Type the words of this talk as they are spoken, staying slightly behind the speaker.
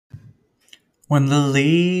When the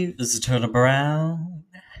leaves turn brown,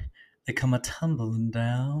 they come a tumbling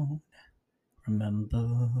down.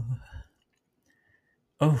 Remember?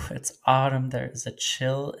 Oh, it's autumn. There is a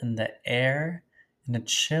chill in the air and a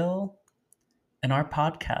chill in our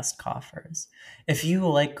podcast coffers. If you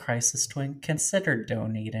like Crisis Twin, consider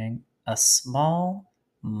donating a small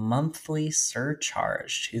monthly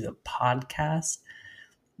surcharge to the podcast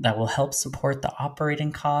that will help support the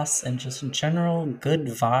operating costs and just general good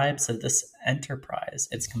vibes of this enterprise.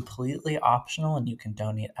 It's completely optional and you can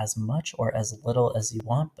donate as much or as little as you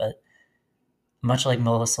want, but much like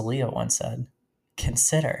Melissa Leo once said,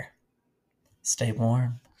 consider. Stay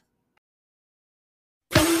warm.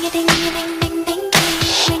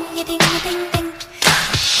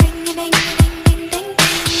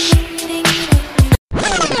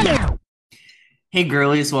 Hey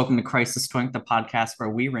girlies, welcome to Crisis Twink, the podcast where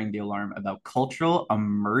we ring the alarm about cultural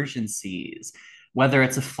emergencies. Whether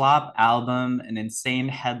it's a flop album, an insane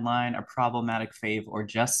headline, a problematic fave, or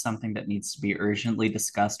just something that needs to be urgently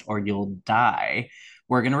discussed or you'll die,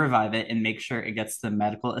 we're going to revive it and make sure it gets the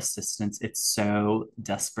medical assistance it so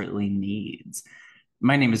desperately needs.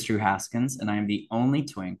 My name is Drew Haskins, and I am the only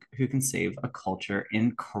twink who can save a culture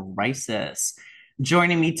in crisis.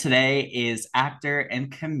 Joining me today is actor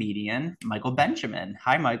and comedian Michael Benjamin.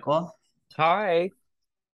 Hi, Michael. Hi.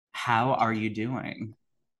 How are you doing?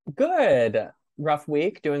 Good. Rough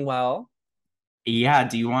week, doing well. Yeah,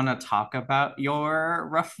 do you want to talk about your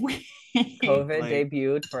rough week? COVID Like,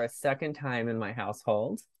 debuted for a second time in my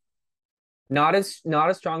household. Not as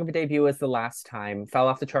strong of a debut as the last time. Fell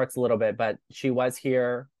off the charts a little bit, but she was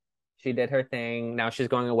here. She did her thing. Now she's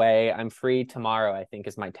going away. I'm free tomorrow, I think,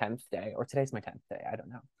 is my 10th day. Or today's my 10th day. I don't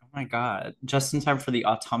know. oh my God, just in time for the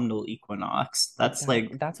autumnal equinox. That's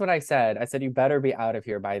like, That's what I said. I said you better be out of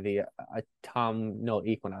here by the autumnal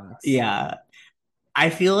equinox. yeah, I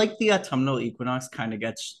feel like the autumnal equinox kind of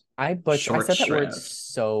gets I short said that word shrift.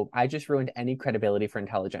 so I just ruined any credibility for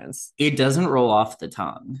intelligence. It doesn't roll off the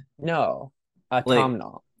tongue. No, Like,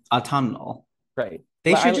 autumnal. autumnal. Right.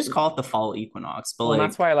 They But should just call it the fall equinox, but well,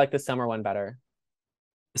 that's like, why I like the summer one better.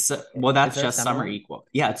 well, Is that's there a just summer summer one? equal.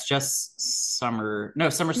 Yeah, it's just summer. No,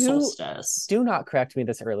 summer Do solstice. do not correct me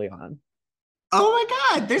this early on. Oh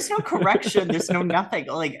my God, there's no correction. There's no nothing.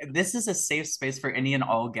 Like, this is a safe space for any and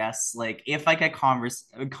all guests. Like, if I get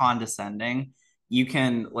condescending, you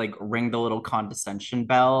can like ring the little condescension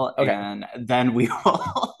bell, Okay, and then we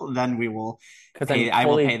will, then we will because I'm pay. I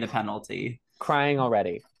will fully pay the penalty. crying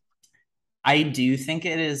already. I do think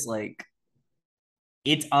it is like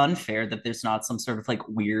it's unfair that there's not some sort of like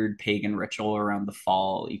weird pagan ritual around the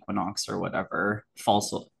fall equinox or whatever.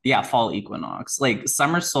 Fall equinox. Like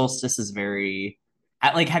summer solstice is very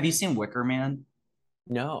like have you seen Wicker Man?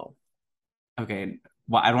 No. Okay.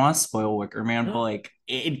 Well, I don't want to spoil Wicker Man, but like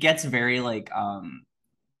it gets very like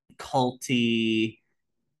culty,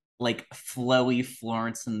 like flowy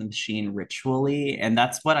Florence and the Machine ritually. And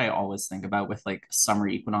that's what I always think about with like summer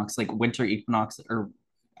equinox, like winter equinox, or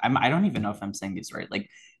I don't even know if I'm saying these right. Like,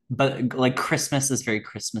 but like Christmas is very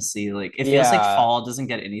Christmassy. Like it feels like Yeah. fall doesn't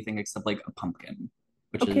get anything except like a pumpkin,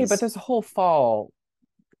 which Okay, but is there's a whole fall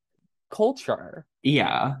culture.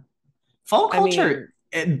 yeah, fall I culture.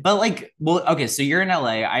 mean, But like, well, okay, so you're in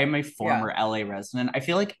LA. I am a yeah, former LA resident. I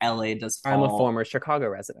feel like LA does I'm a fall former Chicago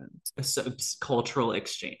resident. cultural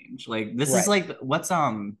exchange. Like this is Right. like what's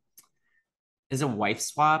is a wife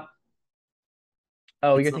swap?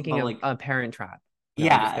 Oh, It's you're the thinking of like Parent Trap. No,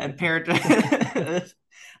 I'm just yeah, kidding.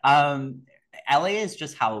 um LA is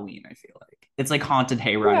just Halloween, I feel like. It's like haunted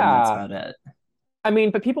hayride and that's Yeah. about it. I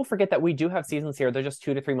mean, but people forget that we do have seasons here. They're just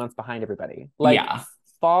 2 to 3 months behind everybody. Like Yeah.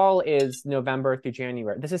 fall is November through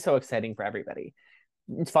January. This is so exciting for everybody.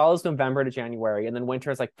 Fall is November to January, and then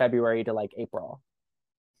winter is like February to like April.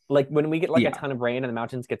 Like when we get like a Yeah. ton of rain and the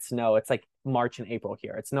mountains get snow, it's like March and April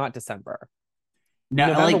here. It's not December. No,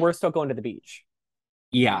 November, like we're still going to the beach.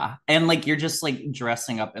 yeah. And like you're just like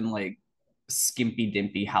dressing up in like skimpy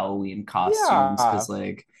dimpy Halloween costumes Yeah. because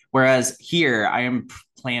like whereas here I am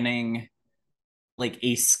planning like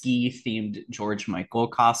a ski themed George Michael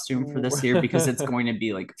costume for this year because it's going to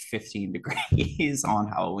be like 15 degrees on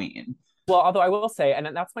Halloween. Well, although I will say, and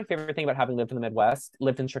that's my favorite thing about having lived in the Midwest,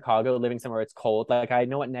 lived in Chicago, living somewhere it's cold. Like I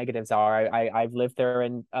know what negatives are. I've lived there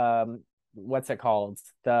in what's it called?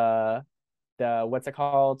 The what's it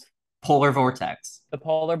called? Polar vortex. The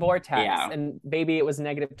polar vortex. Yeah. And baby, it was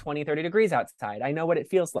negative 20, 30 degrees outside. I know what it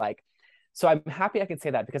feels like. So I'm happy I can say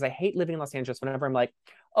that because I hate living in Los Angeles whenever I'm like,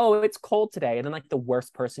 oh, it's cold today. And then like the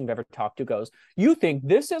worst person you've ever talked to goes, you think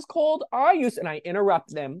this is cold? And I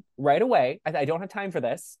interrupt them right away. I don't have time for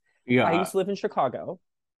this. I Yeah. used to live in Chicago.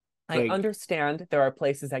 I Like understand there are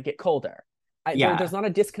places that get colder. There's Yeah, not a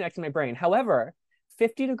disconnect in my brain. However,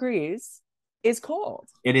 50 degrees is cold.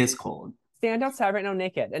 it is cold. Stand outside right now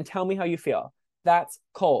naked and tell me how you feel. That's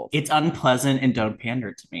cold. It's unpleasant and don't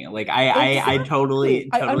pander to me. Like I Exactly. totally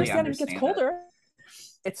I totally understand it gets understand it. colder.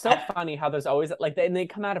 It's so I, funny how there's always like and they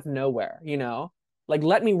come out of nowhere, you know? Like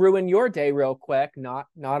let me ruin your day real quick, not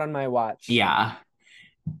on my watch. yeah.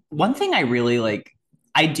 One thing I really like,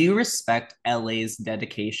 I do respect LA's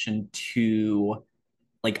dedication to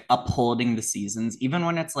like upholding the seasons, even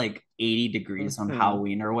when it's like 80 degrees on Hmm.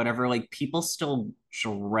 Halloween or whatever, like people still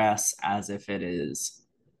dress as if it is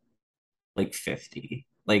like 50.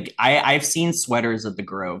 Like I've seen sweaters at the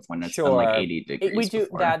Grove when it's been like Sure. 80 We degrees do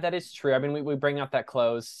before. that is true. I mean we bring out that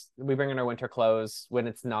clothes. We bring in our winter clothes when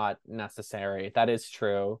it's not necessary. That is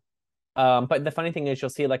true. But the funny thing is you'll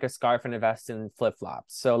see like a scarf and a vest and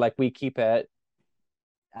flip-flops. So like we keep it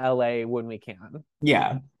LA when we can.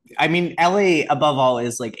 Yeah. I mean, LA above all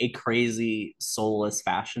is like a crazy soulless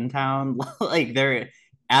fashion town. Like they're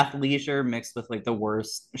athleisure mixed with like the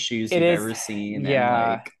worst shoes It you've is, ever seen and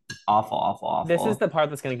yeah. like awful, awful, This is awful. the part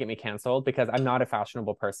that's going to get me canceled because I'm not a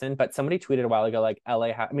fashionable person. But somebody tweeted a while ago, like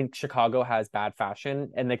I mean, Chicago has bad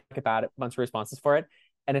fashion, and they get bad a bunch of responses for it.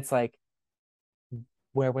 And it's like,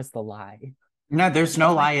 where was the lie? No, there's no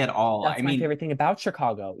That's my lie at all. I that's my mean, favorite thing about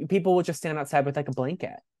Chicago. People will just stand outside with like a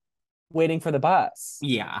blanket, waiting for the bus.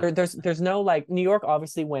 yeah, There's no like New York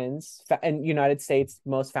obviously wins and United States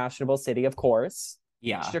most fashionable city, of course.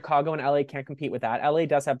 yeah. Chicago and LA can't compete with that. LA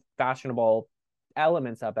does have fashionable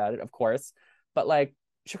elements about it, of course, but like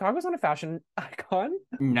Chicago's not a fashion icon.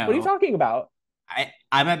 What are you No. talking about?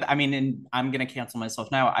 I mean, and I'm gonna cancel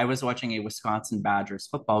myself now. I was watching a Wisconsin Badgers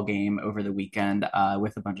football game over the weekend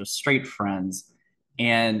with a bunch of straight friends,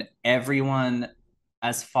 and everyone,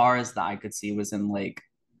 as far as the eye could see, was in like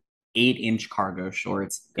 8-inch cargo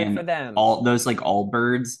shorts Good for and them. all those like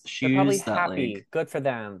Allbirds They're probably shoes that like happy. Good for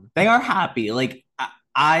them. they are happy. Like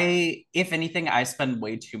if anything, I spend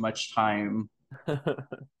way too much time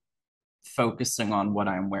focusing on what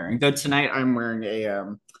I'm wearing. Though tonight I'm wearing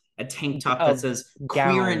a tank top that A says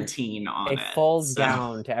gown, quarantine a on it. full So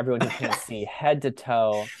gown to everyone who can't see, head to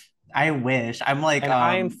toe, I wish. I'm like and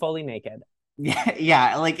I am fully naked. yeah,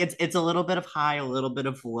 yeah, like it's a little bit of high, a little bit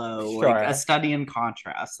of low, like a Sure. study in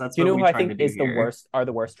contrast. That's Do you what know we who I try to think do is the here. worst are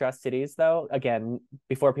the worst dressed cities though? Again,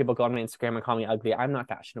 before people go on my Instagram and call me ugly, I'm not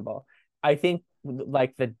fashionable. I think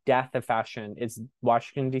like the death of fashion is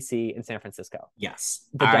Washington, D.C. and San Francisco. Yes,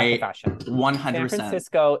 The death of I fashion. San 100%.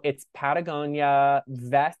 Francisco, it's Patagonia,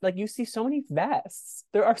 vest. Like you see so many vests.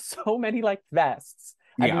 There are so many like vests.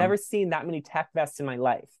 I've Yeah. never seen that many tech vests in my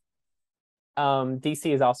life. DC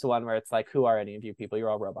is also one where it's like, who are any of you people? You're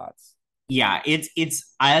all robots. Yeah, it's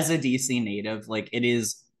as a DC native, like it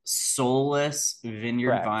is soulless Vineyard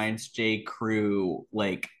Correct. Vines J. Crew,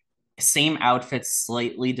 like same outfits,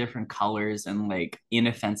 slightly different colors, and like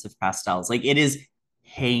inoffensive pastels. Like it is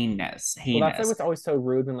heinous, Well, that's like heinous. what's always so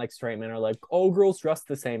rude when like straight men are like, "Oh, girls dress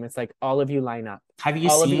the same." It's like all of you line up, Have you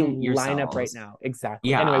all of you seen line up right yourselves? now.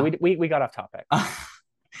 Exactly. Anyway, Yeah. we got off topic.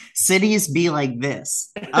 Cities be like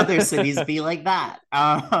this, other cities be like that.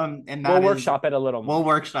 And We'll that is workshop it a little we'll more.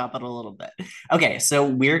 workshop it a little bit. Okay, so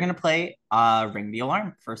we're gonna play Ring the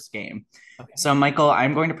Alarm first game. So Okay. Michael,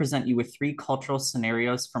 I'm going to present you with three cultural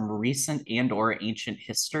scenarios from recent and or ancient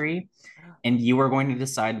history, and you are going to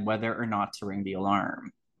decide whether or not to ring the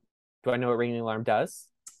alarm. Do I know what ringing alarm does?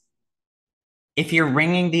 If you're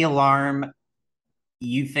ringing the alarm,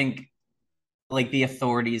 you think like the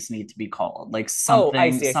authorities need to be called. Like Oh, I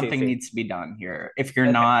something see. needs to be done here. If you're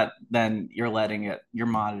Okay. not, then you're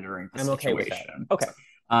monitoring the I'm okay with it. situation. Okay.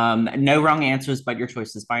 No wrong answers, but your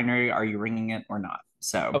choice is binary. Are you ringing it or not?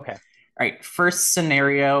 So, all Okay. right, first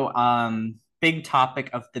scenario, big topic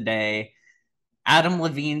of the day. Adam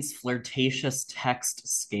Levine's flirtatious text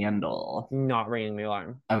scandal. Not ringing the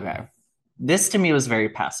alarm. Okay. This to me was very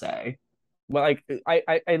passe. Well, like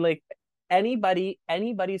I like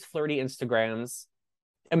anybody's flirty Instagrams,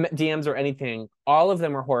 DMs or anything. All of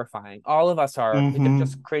them are horrifying. All of us are. They're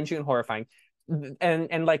just Mm-hmm. cringy and horrifying.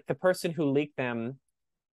 And like the person who leaked them,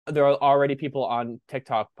 there are already people on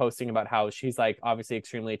TikTok posting about how she's like obviously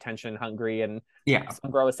extremely attention hungry, and Yeah.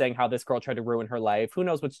 some girl was saying how this girl tried to ruin her life. Who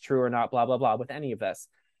knows what's true or not? Blah blah blah. With any of this,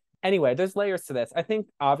 anyway, there's layers to this. I think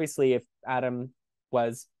obviously if Adam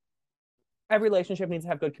was every relationship needs to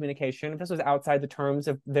have good communication. If this was outside the terms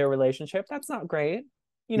of their relationship, that's not great.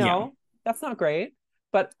 You Yeah. know, that's not great.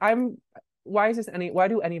 But why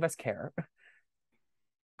do any of us care? This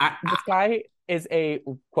I guy is a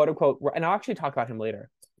quote unquote, and I'll actually talk about him later,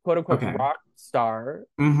 quote unquote okay. rock star,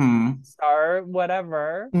 Mm-hmm.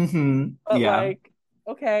 whatever. Mm-hmm. But Yeah. like,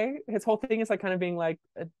 okay, his whole thing is like kind of being like,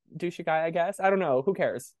 douchey guy, I guess. I don't know. Who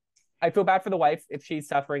cares? I feel bad for the wife if she's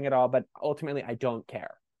suffering at all, but ultimately I don't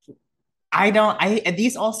care.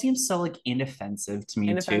 These all seem so like inoffensive to me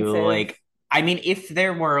too. Inoffensive. Like, I mean, if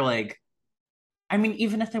there were like, I mean,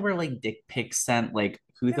 even if there were like dick pics sent, like,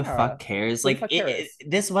 who the Yeah. fuck cares? Who the Like, fuck cares?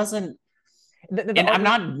 this wasn't, and I'm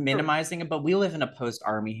not minimizing it, but we live in a post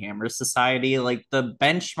Army Hammer society. Like, the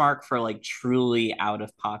benchmark for like truly out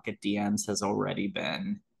of pocket DMs has already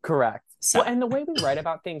been Correct. Well, set. and the way we write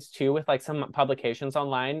about things too, with like some publications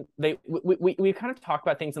online, we kind of talk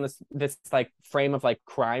about things in this like frame of like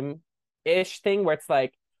crime-ish thing where it's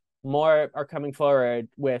like more are coming forward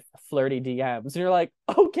with flirty DMs, and you're like,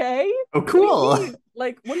 okay, Oh, cool. what do you mean?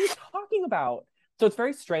 Like, what are you talking about? So it's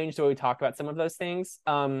very strange the way we talk about some of those things.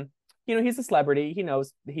 He's a celebrity. He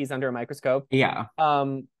knows he's under a microscope. Yeah.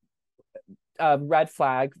 Red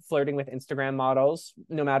flag, flirting with Instagram models,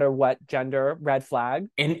 no matter what gender, red flag.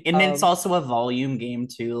 And it's also a volume game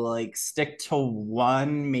too. Like, stick to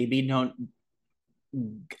one, maybe don't.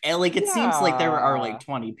 Like, it seems like there are like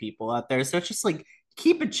 20 people out there, so it's just like,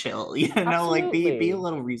 keep it chill, you know. Absolutely. Like, be a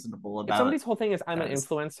little reasonable about if somebody's whole thing is I'm an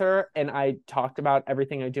influencer and I talked about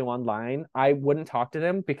everything I do online, I wouldn't talk to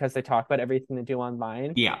them because they talk about everything they do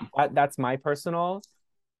online. Yeah. That's my personal.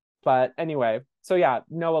 But anyway, so yeah,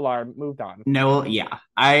 no alarm, moved on. No, yeah.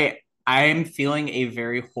 I'm feeling a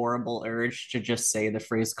very horrible urge to just say the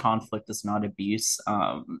phrase conflict is not abuse.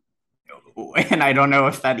 And I don't know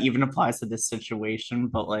if that even applies to this situation,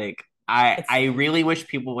 but like, I really wish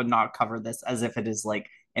people would not cover this as if it is like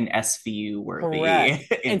an SVU worthy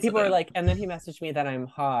incident. And people are like, and then he messaged me that I'm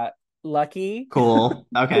hot. Lucky. Cool.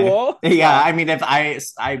 Okay. Cool. Yeah, I mean, if I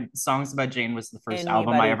Songs About Jane was the first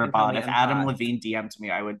album I ever can tell bought. me If I'm Adam hot. Levine DM'd me,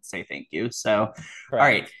 I would say thank you. So, all Correct.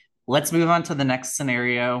 right, let's move on to the next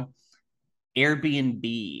scenario.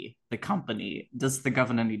 Airbnb, the company. Does the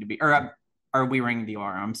governor need to be, or are we ringing the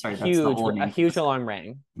alarm? I'm sorry, that's the old name. A huge alarm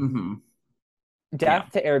rang. Mm-hmm.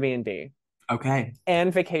 Death to Airbnb. Okay.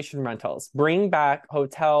 And vacation rentals. Bring back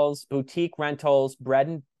hotels, boutique rentals,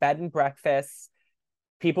 bed and breakfasts,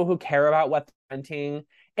 people who care about what they're renting.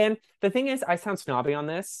 And the thing is, I sound snobby on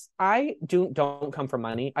this. I don't come from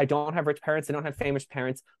money. I don't have rich parents. I don't have famous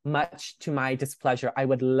parents, much to my displeasure. I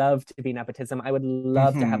would love to be nepotism. I would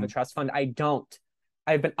love to have a trust fund. I don't.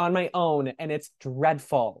 I've been on my own and it's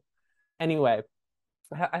dreadful. Anyway,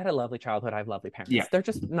 I had a lovely childhood. I have lovely parents. Yeah. They're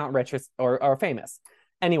just not rich or famous.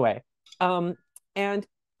 Anyway, and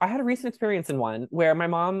I had a recent experience in one where my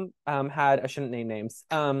mom had, I shouldn't name names,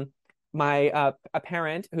 a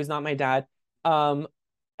parent who's not my dad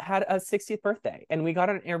had a 60th birthday, and we got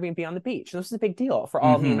an Airbnb on the beach. And this was a big deal for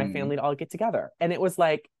all me and my family to all get together. And it was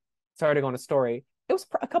like, sorry to go on a story, it was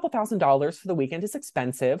a couple $1,000s for the weekend. It's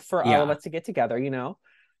expensive for all of us to get together, you know.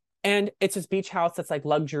 And it's this beach house that's like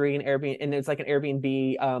luxury and Airbnb, and it's like an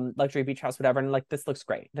Airbnb luxury beach house, whatever. And like, this looks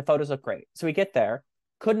great. The photos look great. So we get there.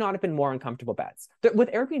 Could not have been more uncomfortable beds.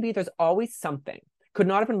 With Airbnb, there's always something. Could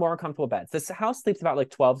not have been more uncomfortable beds. This house sleeps about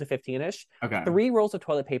like 12 to 15-ish. Okay. 3 rolls of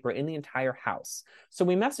toilet paper in the entire house. So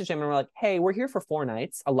we messaged him and we're like, hey, we're here for 4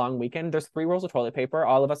 nights, a long weekend. There's 3 rolls of toilet paper.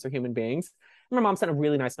 All of us are human beings. And my mom sent a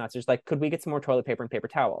really nice message like, could we get some more toilet paper and paper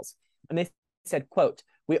towels? And they said, quote,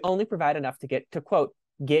 we only provide enough to get to, quote,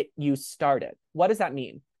 get you started. What does that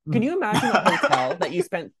mean? Can you imagine a hotel that you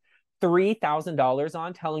spent $3,000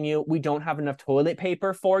 on telling you we don't have enough toilet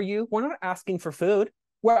paper for you? We're not asking for food.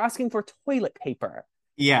 We're asking for toilet paper.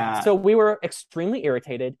 Yeah. So we were extremely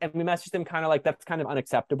irritated, and we messaged them kind of like, that's kind of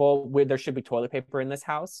unacceptable. There should be toilet paper in this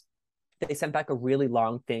house. They sent back a really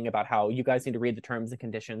long thing about how you guys need to read the terms and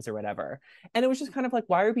conditions or whatever. And it was just kind of like,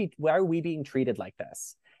 why are we being treated like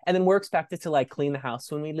this? And then we're expected to like clean the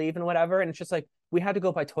house when we leave and whatever. And it's just like, we had to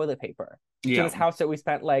go buy toilet paper to this house that we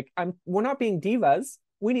spent like, we're not being divas.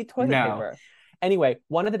 We need toilet paper. Anyway,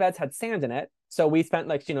 one of the beds had sand in it. So we spent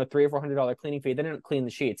like, $300 or $400 cleaning fee. They didn't clean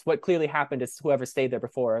the sheets. What clearly happened is whoever stayed there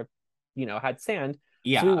before, had sand.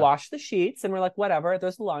 Yeah. So we washed the sheets and we're like, whatever,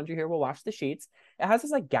 there's the laundry here. We'll wash the sheets. It has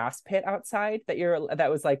this like gas pit outside that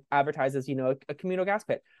was like advertised as, a communal gas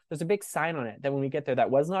pit. There's a big sign on it that when we get there, that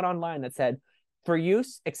was not online, that said, for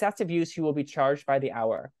excessive use, you will be charged by the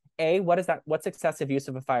hour. A, what is that? What's excessive use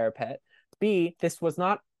of a fire pit? B, this was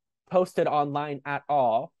not posted online at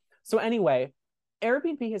all. So anyway,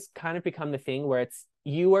 Airbnb has kind of become the thing where it's,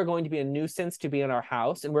 you are going to be a nuisance to be in our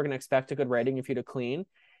house and we're going to expect a good rating if you to clean.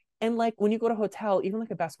 And like, when you go to a hotel, even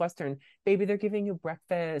like a Best Western, baby, they're giving you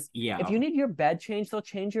breakfast. Yeah. If you need your bed changed, they'll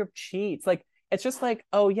change your sheets. Like, it's just like,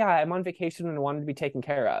 oh yeah, I'm on vacation and I wanted to be taken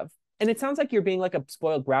care of. And it sounds like you're being like a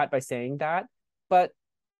spoiled brat by saying that, but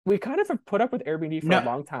we kind of have put up with Airbnb for a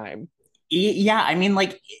long time. Yeah, I mean,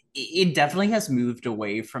 like it definitely has moved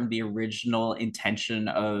away from the original intention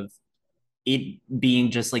of it being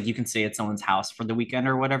just like you can stay at someone's house for the weekend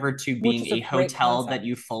or whatever to which being is a a great hotel that concept.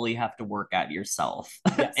 you fully have to work at yourself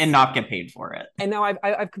and Yes. not get paid for it. And now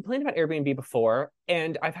I've complained about Airbnb before,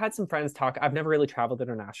 and I've had some friends talk. I've never really traveled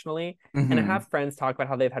internationally, and I Hmm. have friends talk about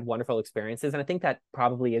how they've had wonderful experiences, and I think that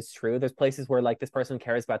probably is true. There's places where like this person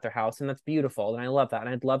cares about their house, and that's beautiful, and I love that, and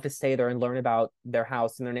I'd love to stay there and learn about their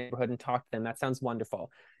house and their neighborhood and talk to them. That sounds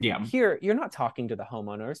wonderful. Yeah. Here, you're not talking to the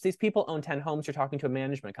homeowners. These people own 10 homes. You're talking to a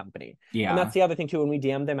management company. And that's Yeah. the other thing, too. When we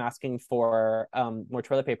DM them asking for more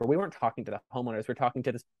toilet paper, we weren't talking to the homeowners. We're talking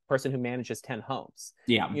to this person who manages 10 homes,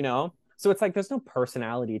 Yeah. you know? So it's like there's no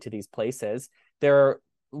personality to these places. They're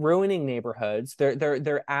ruining neighborhoods.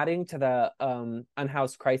 They're adding to the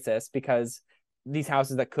unhoused crisis because these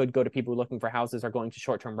houses that could go to people looking for houses are going to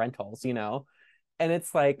short-term rentals, you know? And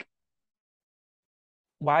it's like,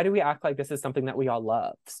 why do we act like this is something that we all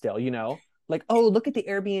love still, you know? Like, oh, look at the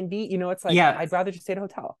Airbnb. You know, it's like Yeah. I'd rather just stay at a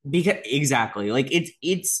hotel. Because exactly. Like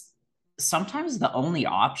it's sometimes the only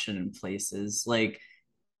option in places. Like If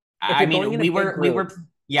I you're going mean, in a big we were group,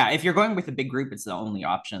 yeah, if you're going with a big group, it's the only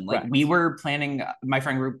option. Like we correct. were planning, my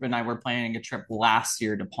friend group and I were planning a trip last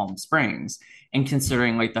year to Palm Springs and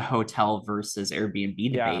considering like the hotel versus Airbnb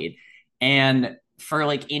Yeah, debate. And for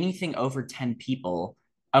like anything over 10 people,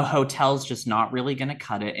 a hotel's just not really going to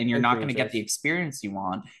cut it and you're not going to get the egregious. experience you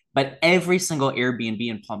want. But every single Airbnb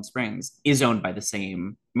in Palm Springs is owned by the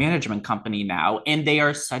same management company now, and they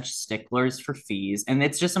are such sticklers for fees, and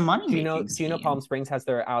it's just a money making Do you know Palm scheme. Springs has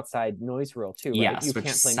their outside noise rule too, right? You Yes, which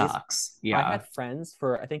can't play music. sucks. I Yeah. had friends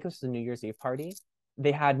for I think it was a New Year's Eve party.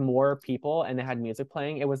 They had more people and they had music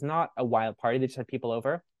playing. It was not a wild party. They just had people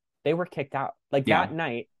over. They were kicked out. Like that Yeah.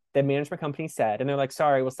 night, the management company said, and they're like,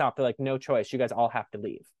 sorry, we'll stop. They're like, no choice. You guys all have to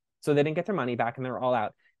leave. So they didn't get their money back and they were all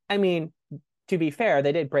out. I mean, to be fair,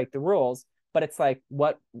 they did break the rules, but it's like,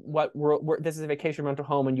 this is a vacation rental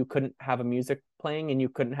home and you couldn't have a music playing and you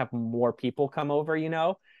couldn't have more people come over, you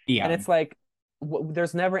know? And Yeah. it's like,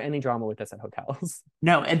 there's never any drama with this at hotels.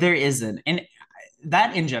 No, and there isn't. And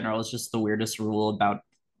that in general is just the weirdest rule about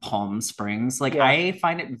Palm Springs. Like Yeah. I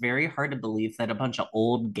find it very hard to believe that a bunch of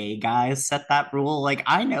old gay guys set that rule. Like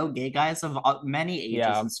I know gay guys of many ages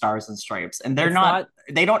Yeah. and stars and stripes, and they're It's not not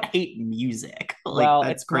they don't hate music. Like Well,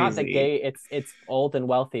 that's it's not the crazy. gay, it's old and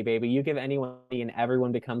wealthy, baby. You give anyone and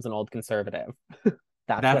everyone becomes an old conservative. That's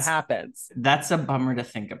what That's happens. that's a bummer to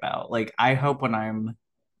think about. Like I hope when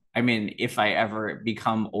I mean, if I ever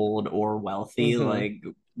become old or wealthy, Hmm. like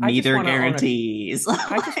I just neither want to own a guarantees.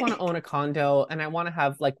 I just want to Like, own a condo and I want to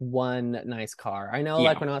have like one nice car. I know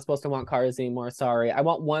like yeah, we're not supposed to want cars anymore. Sorry. I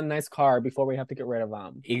want one nice car before we have to get rid of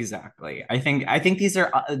them. exactly. I think these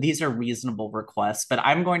are reasonable requests, but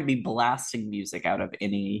I'm going to be blasting music out of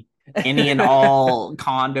any and all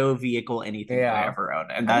condo, vehicle, anything that I Yeah. ever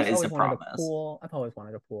own, and I've that just is a always wanted a promise. pool. I've always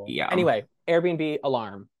wanted a pool. Yeah. Anyway, Airbnb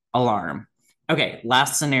alarm. Alarm. Okay,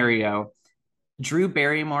 last scenario. Drew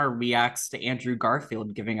Barrymore reacts to Andrew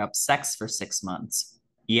Garfield giving up sex for 6 months.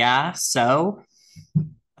 Yeah, so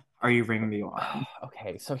are you ringing the alarm?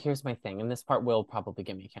 Okay, so here's my thing, and this part will probably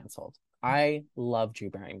get me canceled. I love Drew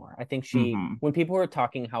Barrymore. I think Hmm. when people were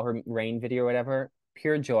talking how her Rain video or whatever,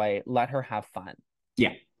 pure joy, let her have fun.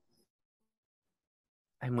 Yeah.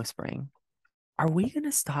 I'm whispering. Are we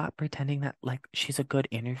gonna stop pretending that like she's a good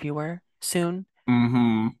interviewer soon?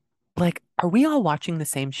 Hmm. Like, are we all watching the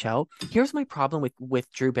same show? Here's my problem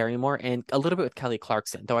with Drew Barrymore and a little bit with Kelly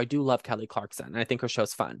Clarkson, though I do love Kelly Clarkson and I think her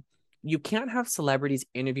show's fun. You can't have celebrities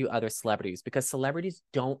interview other celebrities because celebrities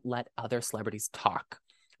don't let other celebrities talk.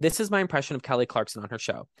 This is my impression of Kelly Clarkson on her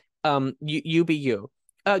show. You be you.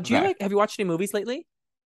 Do you Okay. have you watched any movies lately?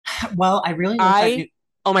 Well, I really like that new. I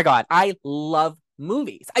Oh my God, I love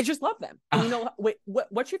movies. I just love them. And you Ugh, know, wait,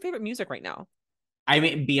 what's your favorite music right now? I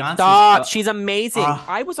mean, Beyonce's. Stop. She's amazing. Uh,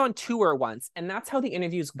 I was on tour once, and that's how the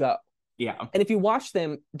interviews go. yeah. And if you watch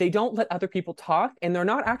them, they don't let other people talk, and they're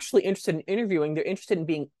not actually interested in interviewing. They're interested in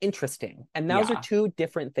being interesting. And those are Yeah. two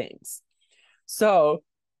different things. So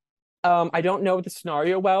I don't know the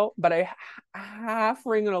scenario well, but I half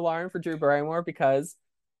ring an alarm for Drew Barrymore because,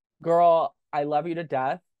 girl, I love you to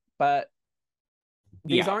death, but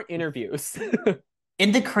these Yeah. aren't interviews.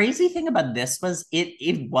 And the crazy thing about this was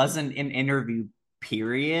it wasn't an interview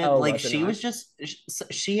period. Oh, Like was it she not? was just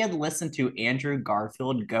she had listened to Andrew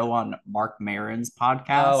Garfield go on Mark Maron's Oh,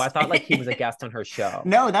 podcast. I thought like he was a guest on her show.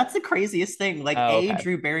 No, that's the craziest thing. Like Oh, A okay.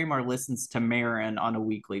 Drew Barrymore listens to Maron on a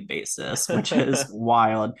weekly basis, which is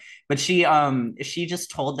wild. But she just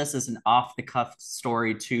told this as an off the cuff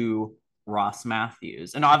story to Ross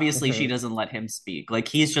Matthews. And obviously she Mhm. doesn't let him speak. Like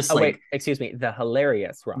he's just Oh like wait, excuse me, the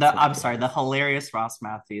hilarious Ross I'm sorry, the Matthews. hilarious Ross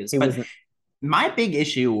Matthews. He But was my big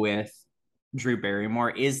issue with Drew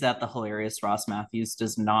Barrymore is that the hilarious Ross Matthews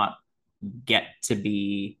does not get to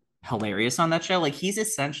be hilarious on that show. Like he's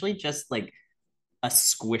essentially just like a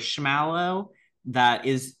squishmallow that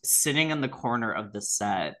is sitting in the corner of the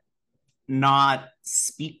set, not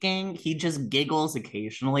speaking. He just giggles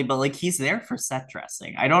occasionally, but like he's there for set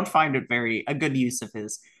dressing. I don't find it very a good use of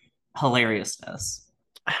his hilariousness.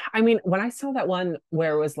 I mean, when I saw that one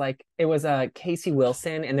where it was like it was Casey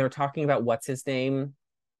Wilson and they were talking about what's his name,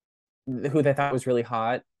 who they thought was really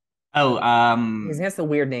hot. Oh, He has the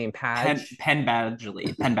weird name, Padge. Penn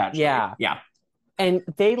Badgley. Yeah. Yeah, And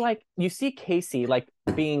they like you see Casey like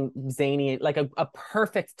being zany, like a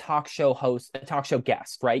perfect talk show host, a talk show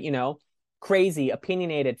guest, right? You know, crazy,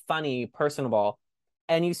 opinionated, funny, personable.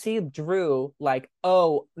 And you see Drew like,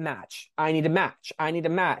 oh, match. I need a match. I need a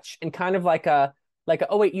match. And kind of like a,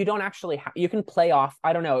 oh wait, you don't actually you can play off.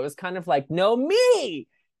 I don't know. It was kind of like, no, me.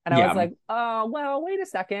 And I was yeah, like, oh, well, wait a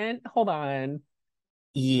second. Hold on.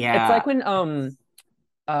 It's yeah. like when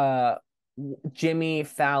uh Jimmy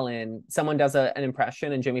Fallon, someone does an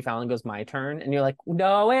impression and Jimmy Fallon goes, my turn. And you're like,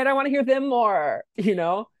 no, wait, I want to hear them more, you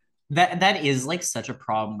know? That is like such a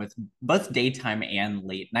problem with both daytime and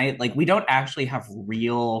late night. Like we don't actually have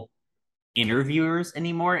real interviewers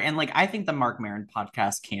anymore. And like I think the Mark Maron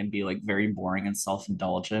podcast can be like very boring and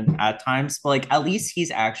self-indulgent at times, but like at least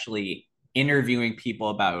he's actually interviewing people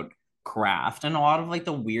about craft and a lot of like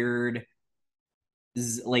the weird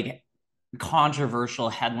like controversial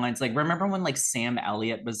headlines. Like remember when like Sam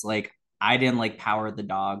Elliott was like, I didn't like Power the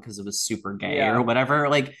Dog because it was super gay or Yeah. whatever.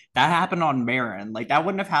 Like that happened on Marin. Like that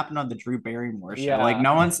wouldn't have happened on the Drew Barrymore show. Like Yeah.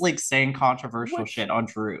 no one's like saying controversial Which shit on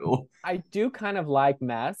Drew. I do kind of like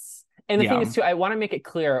mess. And the thing Yeah. is, too, I want to make it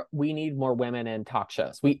clear we need more women in talk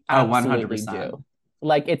shows. We Oh, absolutely 100%. do.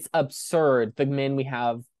 Like, it's absurd the men we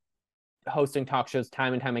have hosting talk shows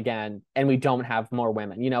time and time again, and we don't have more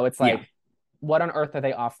women. You know, it's Yeah. like, what on earth are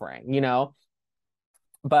they offering? You know?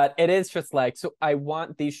 But it is just like, so I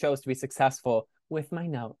want these shows to be successful with my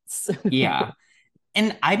notes. Yeah.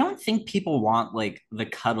 And I don't think people want like the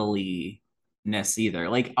cuddliness either.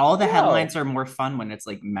 Like all the No. headlines are more fun when it's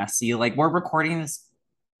like messy. Like we're recording this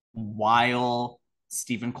while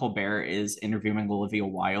Stephen Colbert is interviewing Olivia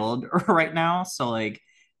Wilde right now. So like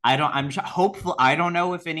I'm hopeful. I don't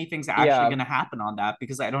know if anything's actually Yeah. going to happen on that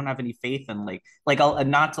because I don't have any faith in like I'll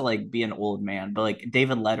not to like be an old man, but like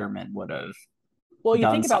David Letterman would have Well, you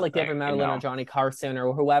done think about like something, David you Madeline or know? Johnny Carson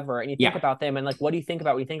or whoever, and you think Yeah. about them and like, what do you think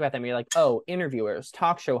about when you think about them? You're like, oh, interviewers,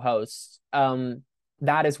 talk show hosts.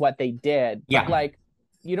 That is what they did. But Yeah. like,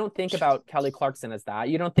 you don't think about Kelly Clarkson as that.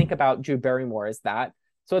 You don't think about Drew Barrymore as that.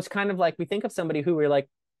 So it's kind of like we think of somebody who we're like,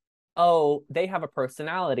 oh, they have a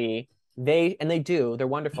personality. They do. They're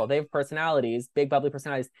wonderful. They have personalities, big bubbly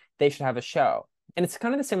personalities. They should have a show. And it's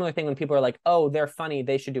kind of the similar thing when people are like, oh, they're funny.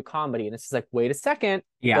 They should do comedy. And it's just like, wait a second.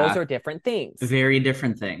 Those Yeah. are different things. Very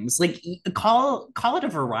different things. Like call it a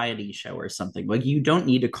variety show or something. Like you don't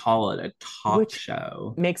need to call it a talk Which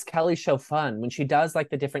show. makes Kelly's show fun when she does like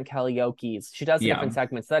the different karaoke's. She does the Yeah. different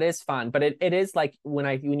segments. That is fun. But it is like when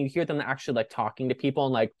you hear them actually like talking to people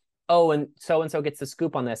and like, oh, and so gets the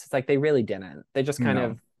scoop on this. It's like they really didn't. They just kind No.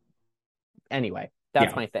 of anyway,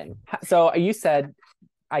 that's Yeah. my thing. So you said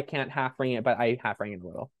I can't half ring it, but I half ring it a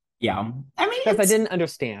little. Yeah. I mean, Because I didn't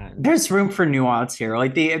understand. there's room for nuance here.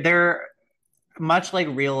 Like they're much like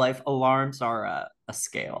real life alarms are a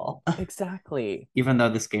scale, Exactly. even though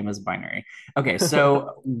this game is binary. Okay,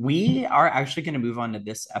 so we are actually going to move on to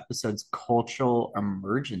this episode's cultural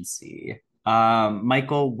emergency.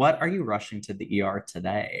 Michael, what are you rushing to the ER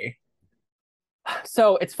today?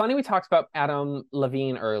 So it's funny we talked about Adam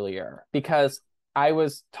Levine earlier because I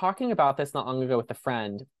was talking about this not long ago with a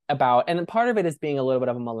friend about, and part of it is being a little bit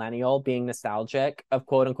of a millennial, being nostalgic of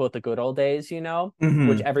quote unquote the good old days, you know, which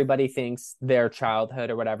Mm-hmm. everybody thinks their childhood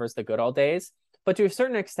or whatever is the good old days. But to a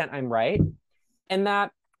certain extent, I'm right. And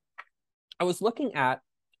that I was looking at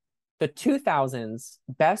the 2000s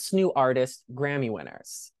Best New Artist Grammy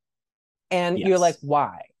winners. And you're like, Yes.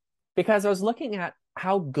 why? Because I was looking at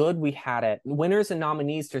how good we had it, winners and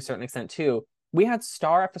nominees to a certain extent too. We had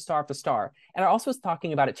star after star after star. And I also was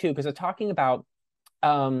talking about it too, because they're talking about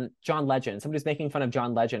John Legend. Somebody's making fun of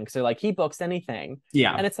John Legend because they're like, he books anything.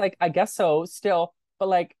 Yeah. And it's like, I guess so still, but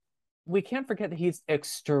like we can't forget that he's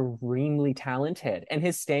extremely talented and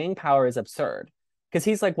his staying power is absurd. Because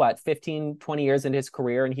he's like, what, 15, 20 years into his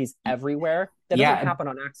career and he's everywhere. That doesn't happen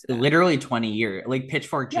on accident. Literally 20 years. Like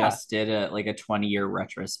Pitchfork Yeah. just did a 20-year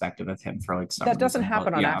retrospective of him for like some That doesn't reason.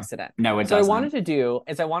 happen But on yeah. accident. No, it So doesn't.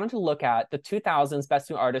 I wanted to look at the 2000s Best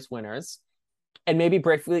New Artist winners and maybe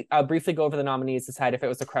briefly go over the nominees, decide if it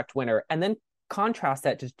was the correct winner, and then contrast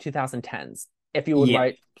that to 2010s. If you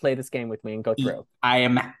would play this game with me and go through.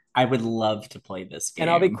 I would love to play this game. And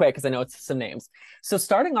I'll be quick because I know it's some names. So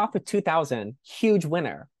starting off with 2000, huge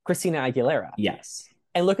winner, Christina Aguilera. Yes.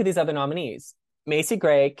 And look at these other nominees. Macy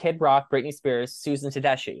Gray, Kid Rock, Britney Spears, Susan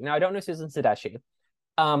Tedeschi. Now, I don't know Susan Tedeschi.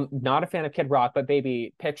 Not a fan of Kid Rock, but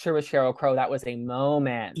baby, Picture with Sheryl Crow, that was a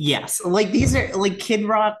moment. Yes. Like these are like Kid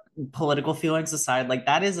Rock, political feelings aside, like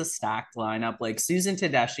that is a stacked lineup. Like Susan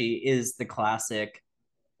Tedeschi is the classic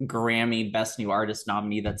Grammy Best New Artist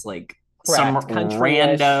nominee that's like some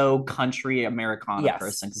rando country Americana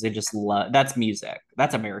person because they just love that's music.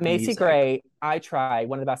 That's American Macy music. Gray, I Try,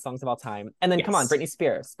 one of the best songs of all time. And then come on, Britney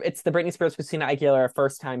Spears. It's the Britney Spears Christina Aguilera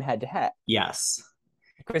first time head to head. Yes.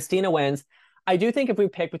 Christina wins. I do think if we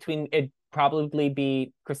pick between, it'd probably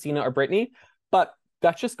be Christina or Britney, but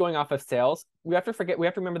that's just going off of sales. We have to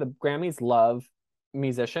remember the Grammys love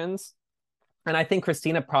musicians. And I think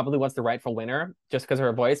Christina probably was the rightful winner just because of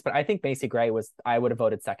her voice. But I think Macy Gray I would have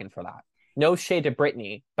voted second for that. No shade to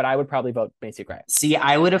Britney, but I would probably vote Macy Gray. See,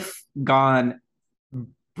 I would have gone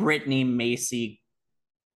Britney, Macy,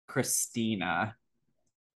 Christina.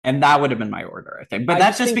 And that would have been my order, I think. But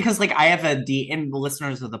that's just because like I have and the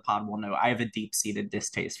listeners of the pod will know I have a deep-seated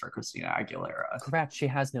distaste for Christina Aguilera. Correct. She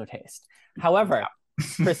has no taste. However,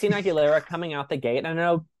 Christina Aguilera coming out the gate, and I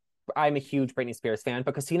know I'm a huge Britney Spears fan,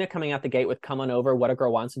 but Christina coming out the gate with Come On Over, What a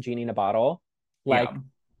Girl Wants, and Genie in a Bottle, like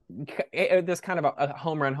there's kind of a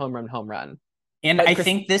home run. And but I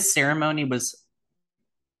think this ceremony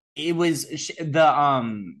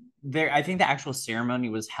I think the actual ceremony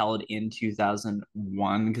was held in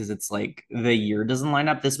 2001 because it's like the year doesn't line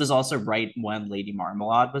up. This was also right when Lady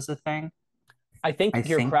Marmalade was a thing. I think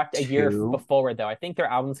you're correct. A year before, though. I think their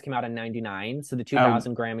albums came out in 99, so the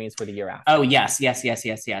 2000 Grammys were the year after. Oh, yes.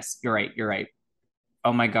 You're right.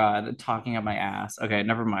 Oh my God, talking up my ass. Okay,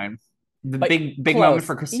 never mind. Big moment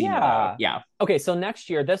for Christina. Yeah. Okay, so next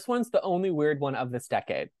year, this one's the only weird one of this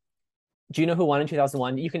decade. Do you know who won in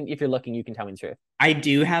 2001? You can, if you're looking, you can tell me the truth. I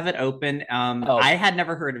do have it open. I had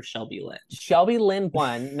never heard of Shelby Lynn. Shelby Lynn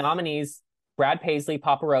won. Nominees: Brad Paisley,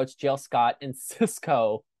 Papa Roach, Jill Scott, and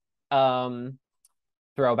Cisco.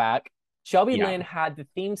 Throwback. Shelby Lynn had the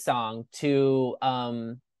theme song to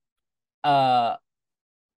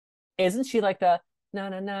isn't she like the na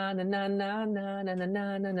na na na na na na na na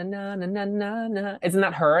na na na na na na? Isn't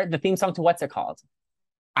that her? The theme song to what's it called?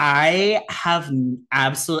 I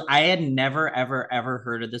had never ever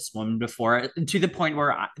heard of this woman before, to the point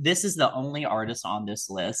where this is the only artist on this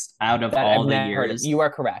list out of all the years. You are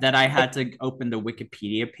correct. That I had to open the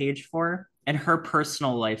Wikipedia page for, and her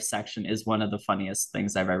personal life section is one of the funniest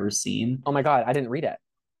things I've ever seen. Oh my God, I didn't read it.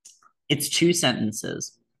 It's 2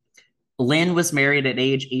 sentences. Lynn was married at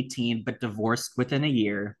age 18 but divorced within a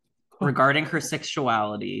year. Regarding her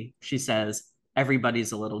sexuality, she says,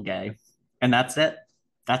 "Everybody's a little gay," and that's it.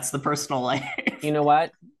 That's the personal life. You know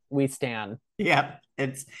what? We stan. Yeah,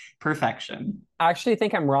 it's perfection. I actually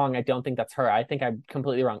think I'm wrong. I don't think that's her. I think I'm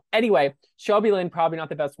completely wrong. Anyway, Shelby Lynn, probably not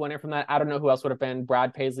the best winner from that. I don't know who else would have been.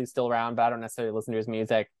 Brad Paisley's still around, but I don't necessarily listen to his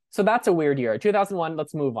music. So that's a weird year. 2001,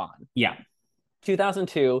 let's move on. Yeah.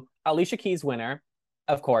 2002, Alicia Keys winner,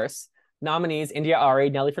 of course. Nominees: India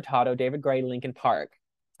Ari, Nelly Furtado, David Gray, Linkin Park.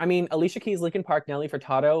 I mean, Alicia Keys, Linkin Park, Nelly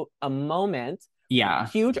Furtado, a moment. Yeah.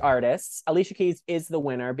 Huge artists. Alicia Keys is the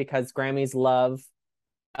winner because Grammys love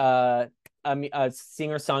a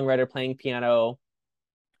singer-songwriter playing piano.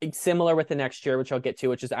 Similar with the next year, which I'll get to,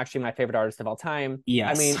 which is actually my favorite artist of all time.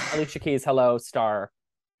 Yes. I mean, Alicia Keys, hello, star.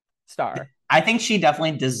 I think she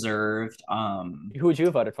definitely deserved. Who would you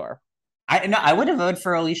have voted for? I would have voted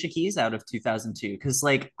for Alicia Keys out of 2002 because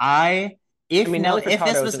like if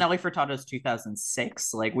this was Nelly Furtado's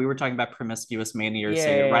 2006, like we were talking about Promiscuous Man Year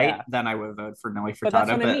right? Then I would have voted for Nelly Furtado. But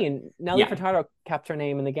that's what I mean. Nelly Furtado kept her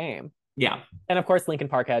name in the game. Yeah. And of course, Linkin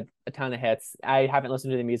Park had a ton of hits. I haven't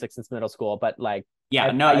listened to the music since middle school, but like...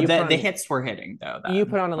 the hits were hitting though. You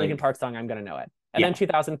put on a Linkin Park song, I'm going to know it. And then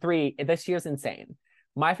 2003, this year's insane.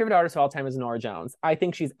 My favorite artist of all time is Norah Jones. I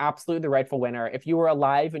think she's absolutely the rightful winner. If you were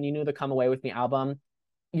alive and you knew the Come Away With Me album,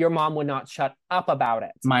 your mom would not shut up about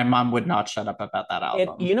it. My mom would not shut up about that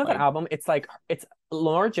album. That album, it's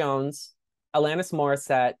Norah Jones, Alanis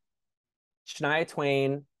Morissette, Shania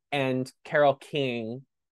Twain, and Carole King.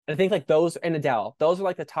 And I think like those, and Adele, those are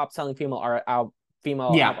like the top selling female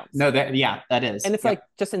female albums. That is. And it's like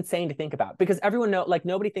just insane to think about because everyone like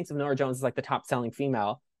nobody thinks of Norah Jones as like the top selling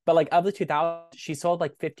female, but like of the 2000s, she sold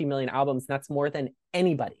like 50 million albums, and that's more than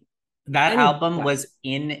anybody. That album was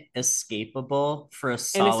inescapable for a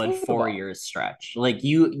solid 4 years stretch. Like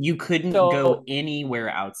you couldn't go anywhere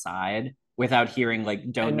outside without hearing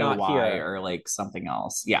like Don't Know Why or like something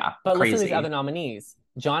else. Yeah. But listen to these other nominees: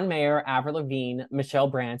 John Mayer, Avril Lavigne, Michelle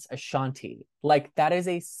Branch, Ashanti. Like that is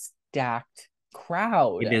a stacked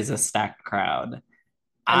crowd. It is a stacked crowd.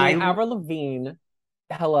 I mean, Avril Lavigne,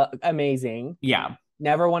 hella amazing. Yeah.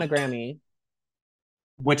 Never won a Grammy.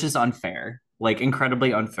 Which is unfair. Like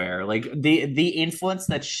incredibly unfair. Like the influence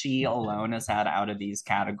that she alone has had out of these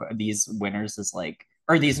winners is like,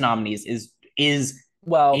 or these nominees is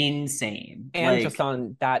insane. And like, just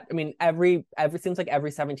on that, I mean, every seems like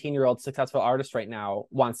every 17-year-old successful artist right now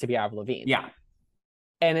wants to be Avril Lavigne. Yeah.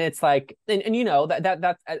 And it's like, and you know,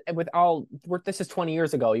 that's with all, this is 20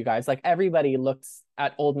 years ago, you guys, like everybody looks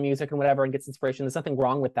at old music and whatever and gets inspiration. There's nothing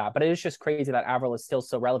wrong with that, but it is just crazy that Avril is still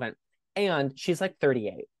so relevant. And she's like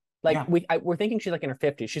 38. Like we're thinking she's like in her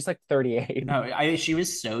 50s. She's like 38. No, she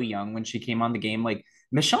was so young when she came on the game. Like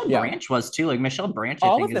Michelle Branch was too. Like Michelle Branch,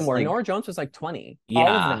 all of them were. Like, Norah Jones was like 20. Yeah. All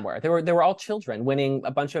of them were. They were all children winning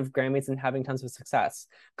a bunch of Grammys and having tons of success.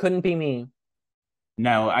 Couldn't be me.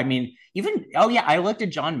 No, I mean, I looked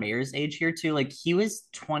at John Mayer's age here too. Like he was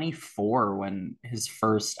 24 when his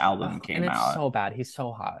first album came out. So bad. He's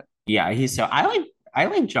so hot. Yeah, I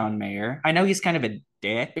like John Mayer. I know he's kind of a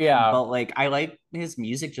dick. Yeah. But like I like his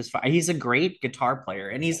music just fine. He's a great guitar player.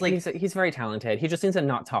 And he's he's very talented. He just needs to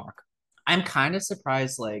not talk. I'm kind of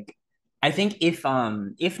surprised. Like I think if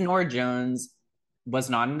Norah Jones was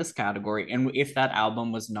not in this category, and if that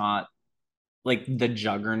album was not like the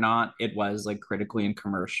juggernaut it was like critically and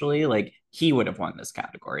commercially, like he would have won this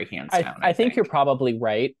category hands down. I think you're probably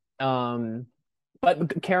right.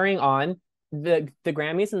 But carrying on, the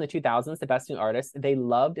Grammys in the 2000s, the Best New Artist, they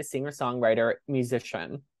loved a singer-songwriter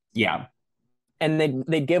musician. Yeah. And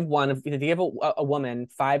they'd give a woman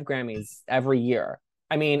 5 Grammys every year.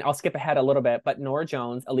 I mean, I'll skip ahead a little bit, but Norah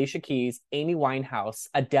Jones, Alicia Keys, Amy Winehouse,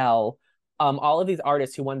 Adele, all of these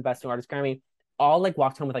artists who won Best New Artist Grammy, all like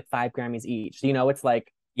walked home with like 5 Grammys each. You know, it's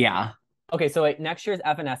like, yeah. Okay, so next year's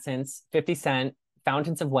Evanescence, 50 Cent,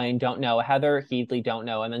 Fountains of Wayne, don't know, Heather Headley, don't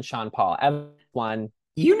know, and then Sean Paul. Won.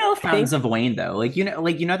 You know Fountains of Wayne though, like you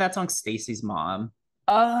know that song Stacy's Mom.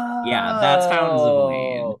 Oh, yeah, that's Fountains of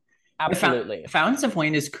Wayne. Absolutely. Fountains of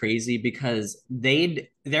Wayne is crazy because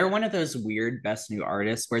they're one of those weird Best New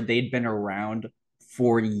Artists where they'd been around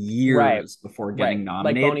for years before getting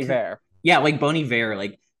nominated. Like Bon Iver. Yeah, like Bon Iver,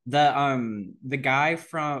 like the guy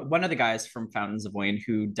from one of the guys from Fountains of Wayne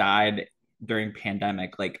who died during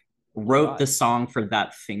pandemic, like wrote the song for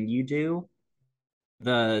That Thing You Do,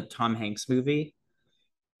 the Tom Hanks movie.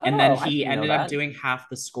 And then he ended up doing half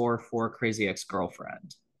the score for Crazy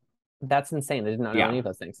Ex-Girlfriend. That's insane. I did not know any of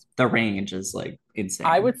those things. The range is like insane.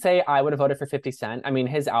 I would say I would have voted for 50 Cent. I mean,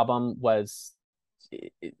 his album was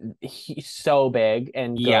so big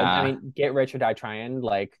and good. Yeah. I mean, Get Rich or Die Trying.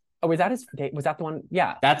 Like, was that the one?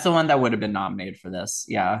 Yeah. That's the one that would have been nominated for this.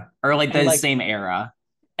 Yeah. Or like the same era.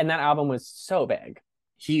 And that album was so big.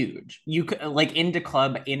 Huge. You could like Into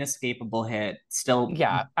Club, inescapable hit, still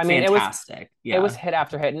I mean fantastic. It was hit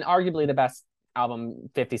after hit and arguably the best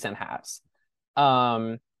album 50 Cent has.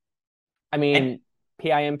 I mean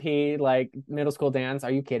PIMP, like Middle School Dance,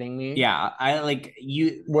 are you kidding me? Yeah,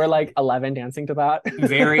 we're like 11 dancing to that.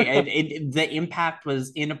 The impact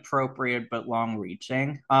was inappropriate but long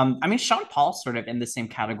reaching. I mean Sean Paul sort of in the same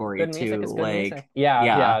category good too. Like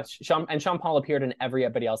Sean Paul appeared in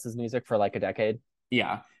everybody else's music for like a decade.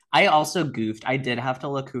 Yeah. I also goofed. I did have to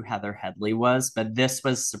look who Heather Headley was, but this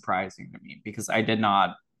was surprising to me because I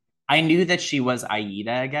knew that she was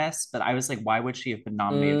Aida, I guess, but I was like, why would she have been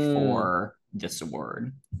nominated for this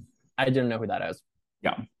award? I didn't know who that is.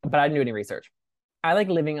 Yeah. But I didn't do any research. I like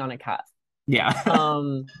Living on a Cat. Yeah.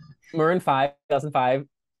 Maroon 5, 2005,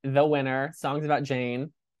 the winner, Songs About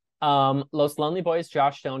Jane. Los Lonely Boys,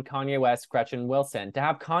 Josh Stone, Kanye West, Gretchen Wilson. To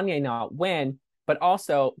have Kanye not win, but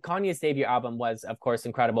also Kanye's debut album was, of course,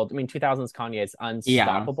 incredible. I mean, 2000s Kanye is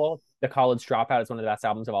unstoppable. Yeah. The College Dropout is one of the best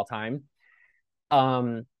albums of all time.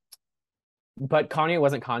 But Kanye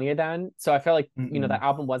wasn't Kanye then. So I feel like, that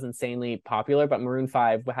album was insanely popular, but Maroon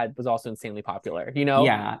 5 was also insanely popular, you know?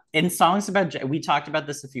 Yeah. And Songs About Jane, we talked about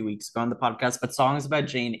this a few weeks ago on the podcast, but Songs About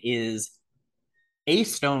Jane is a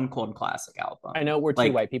Stone Cold classic album. I know we're two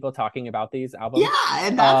Like, white people talking about these albums. yeah,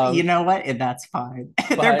 and that you know what? And that's fine.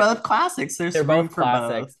 They're but both classics. There's they're room both for both.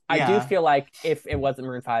 classics. I do Yeah. feel like if it wasn't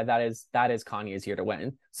Maroon 5, that is Kanye's year to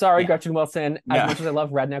win. Sorry, Yeah. Gretchen Wilson. No. As much as I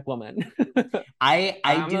love Redneck Woman. I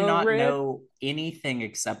I'm do a not red- know anything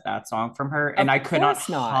except that song from her, and Of I could not course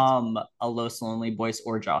not. hum a Los Lonely Boys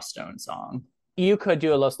or Joss Stone song. You could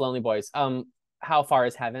do a Los Lonely Boys. How Far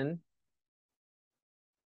Is Heaven?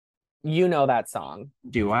 You know that song.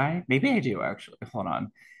 Do I? Maybe I do actually. Hold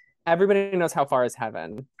on. Everybody knows How Far Is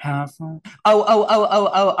Heaven. How far?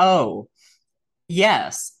 Oh.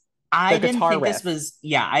 Yes. I The didn't guitar think this riff. was,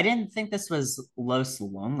 yeah, I didn't think this was Los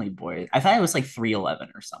Lonely Boys. I thought it was like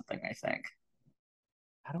 311 or something, I think.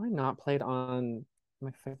 How do I not play it on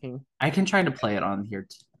my fucking... I can try to play it on here.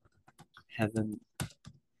 Heaven.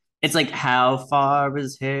 It's like how far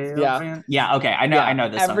is heaven? Yeah. Yeah, okay. I know Yeah,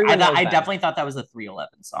 this song. everyone knows I that. definitely thought that was a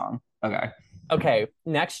 311 song. Okay. Okay,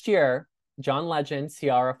 next year, John Legend,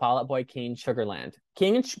 Ciara, Fall Out Boy, King, Sugarland.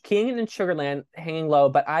 King and Sugarland hanging low,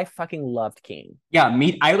 but I fucking loved King. Yeah,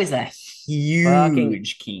 I was a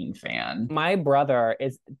huge Keen fan. My brother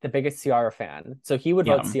is the biggest Ciara fan, so he would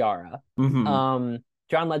vote Ciara. Mhm.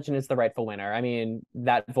 John Legend is the rightful winner. I mean,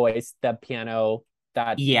 that voice, the piano,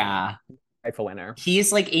 that rightful winner.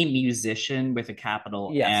 He's like a musician with a capital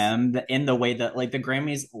Yes. M in the way that like the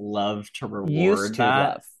Grammys love to reward Used to that.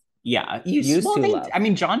 love. Yeah, love. I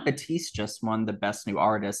mean, John Batiste just won the Best New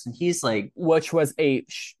Artist, and he's like, which was a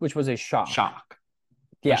shock.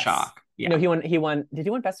 Yes. A shock. Yeah. No, he won. Did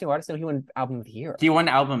he win Best New Artist? No, he won Album of the Year. He won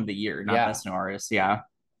Album of the Year, not Best New Artist. Yeah.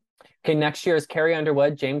 Okay, next year is Carrie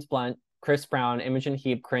Underwood, James Blunt, Chris Brown, Imogen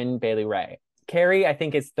Heap, Corinne Bailey Rae. Carrie, I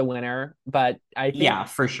think, is the winner, but I think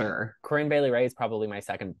for sure. Corinne Bailey Rae is probably my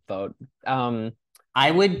second vote.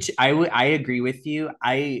 I agree with you.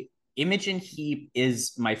 Imogen Heap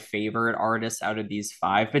is my favorite artist out of these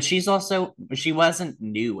five, but she wasn't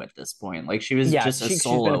new at this point. Like she was just a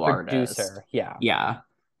solo artist. Producer. Yeah. Yeah.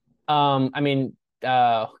 I mean,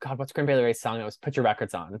 God, what's Corinne Bailey Rae's song? That was Put Your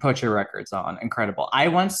Records On. Put Your Records On. Incredible. I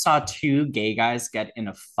once saw two gay guys get in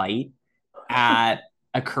a fight at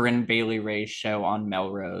a Corinne Bailey Rae show on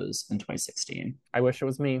Melrose in 2016. I wish it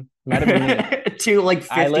was me. Might have been me. Two like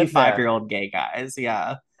 55-year-old gay guys.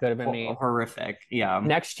 Yeah. Could have been me. Horrific. Yeah.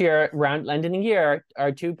 Next year, ending the year,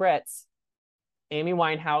 are two Brits. Amy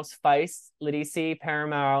Winehouse, Feist, Ledisi,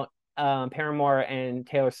 Paramore, and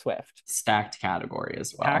Taylor Swift. Stacked category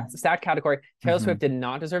as well. Stacked category. Taylor Swift did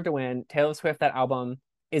not deserve to win. Taylor Swift, that album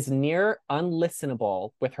is near unlistenable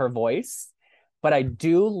with her voice, but I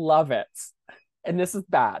do love it. And this is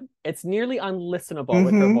bad. It's nearly unlistenable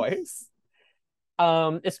with her voice.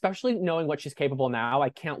 Especially knowing what she's capable now. I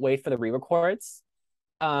can't wait for the re-records.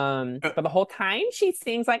 But the whole time she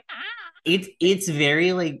sings like It's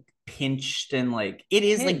very like pinched and like it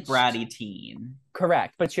is like bratty teen.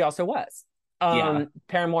 Correct, but she also was.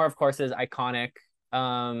 Paramore, of course, is iconic.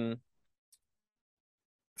 Feist,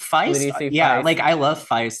 Feist. Like I love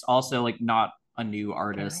Feist. Also, like not a new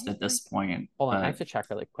artist at this point. Hold on, I have to check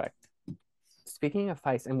really quick. Speaking of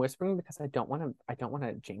Feist, I'm whispering because I don't want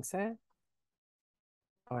to jinx it.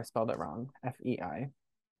 Oh, I spelled it wrong. Fei.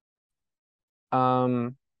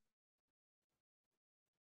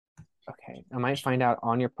 Okay, I might find out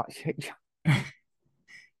on your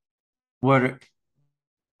What?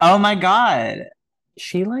 Oh my god!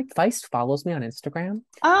 She like Feist follows me on Instagram.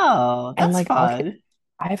 Oh, that's and like fun.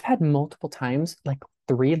 I've had multiple times like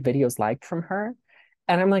 3 videos liked from her,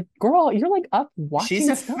 and I'm like, girl, you're like up watching. She's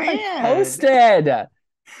a stuff fan. I posted.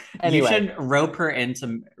 Anyway, you should rope her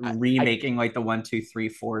into remaking like the 1, 2, 3,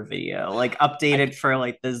 4 video, like updated for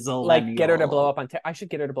like the Zillennial. Like get her to blow up on. I should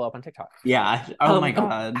get her to blow up on TikTok. Yeah. Oh my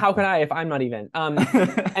god. How can I if I'm not even?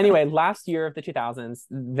 Anyway, last year of the 2000s,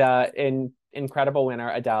 the incredible winner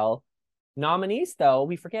Adele. Nominees though,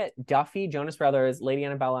 we forget Duffy, Jonas Brothers, Lady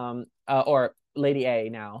Antebellum, or Lady A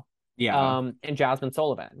now. Yeah. And Jasmine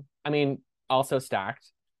Sullivan. I mean, also stacked.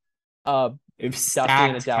 Stacked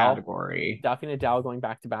and Adele category. Duffy and Adele going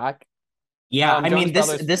back to back. Yeah, I mean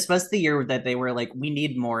this was the year that they were like, we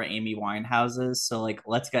need more Amy Winehouses, so like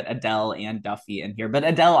let's get Adele and Duffy in here. But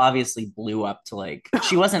Adele obviously blew up to like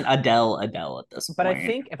she wasn't Adele at this point. But I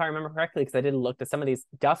think if I remember correctly, because I did look at some of these,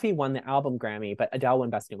 Duffy won the album Grammy, but Adele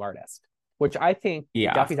won Best New Artist, which I think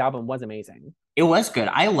Duffy's album was amazing. It was good.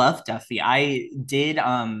 I love Duffy. I did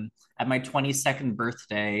at my 22nd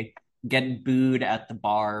birthday get booed at the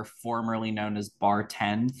bar formerly known as Bar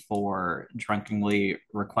 10 for drunkenly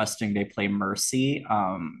requesting they play Mercy,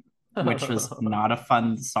 which was not a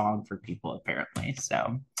fun song for people apparently.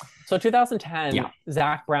 So 2010,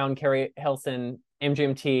 Zac Brown, Carrie Hilson,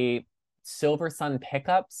 MGMT, Silver Sun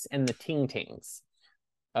Pickups, and the Ting Tings.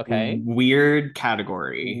 Okay. Weird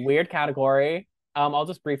category. Weird category. I'll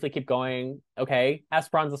just briefly keep going. Okay.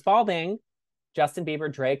 Esperanza Spalding, Justin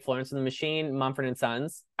Bieber, Drake, Florence and the Machine, Mumford and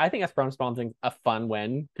Sons. I think Esperanza Spalding's a fun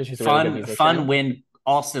win because she's a really good musician. Fun win.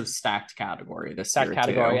 Also stacked category this year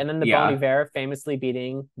category. too. And then the Bon Iver famously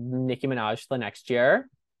beating Nicki Minaj the next year.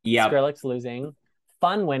 Yep. Skrillex losing.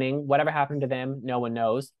 Fun winning. Whatever happened to them, no one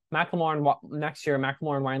knows. Macklemore and next year,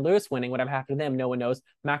 Macklemore and Ryan Lewis winning. Whatever happened to them, no one knows.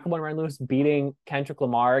 Macklemore and Ryan Lewis beating Kendrick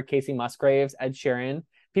Lamar, Casey Musgraves, Ed Sheeran.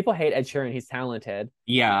 People hate Ed Sheeran. He's talented.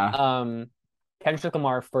 Yeah. Kendrick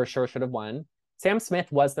Lamar for sure should have won. Sam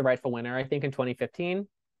Smith was the rightful winner, I think, in 2015.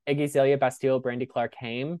 Iggy Azalea, Bastille, Brandy Clark,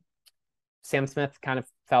 Haim. Sam Smith kind of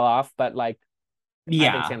fell off, but like, yeah,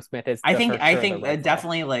 I think Sam Smith is. I think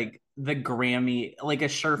definitely like the Grammy, like a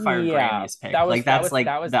surefire Grammys pick. That was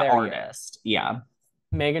the artist. Year. Yeah.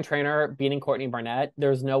 Meghan Trainor beating Courtney Barnett.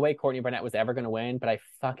 There's no way Courtney Barnett was ever going to win, but I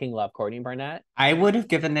fucking love Courtney Barnett. I would have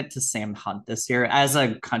given it to Sam Hunt this year as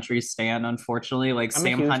a country stan. Unfortunately, like I'm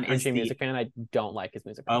Sam a huge Hunt country music fan. I don't like his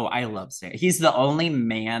music. Oh, I love Sam. He's the only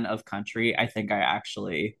man of country I think I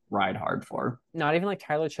actually ride hard for. Not even like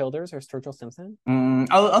Tyler Childers or Sturgill Simpson.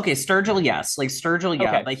 Oh, okay, Sturgill, yes, like Sturgill, yeah,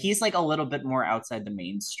 okay. Like he's like a little bit more outside the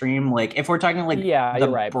mainstream. Like if we're talking like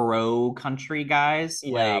the bro country guys,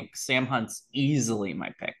 like Sam Hunt's easily my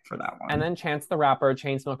pick for that one. And then Chance the Rapper,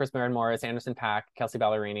 Chainsmokers, Maren Morris, Anderson .Paak, Kelsey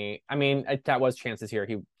Ballerini. I mean, that was Chance's year.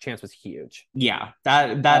 Chance was huge. Yeah,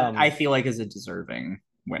 that I feel like is a deserving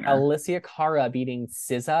winner. Alicia Cara beating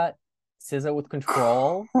SZA with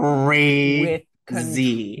Control. Crazy.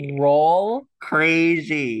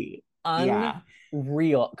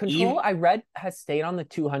 Unreal. Control, I read, has stayed on the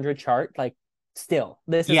 200 chart. Like, still,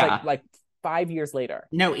 this is like 5 years later.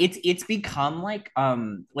 No, it's become like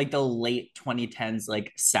the late 2010s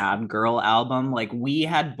like sad girl album. Like we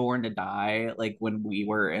had Born to Die like when we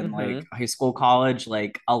were in like high school, college.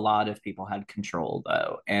 Like a lot of people had Control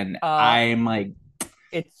though, and I'm like,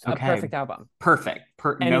 it's a perfect album. Perfect.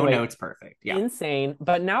 No notes perfect. Yeah. Insane.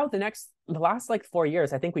 But now the last like 4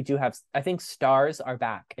 years, I think we do have. I think stars are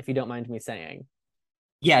back. If you don't mind me saying.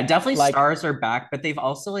 Yeah, definitely stars are back, but they've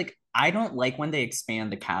also like. I don't like when they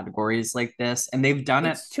expand the categories like this, and they've done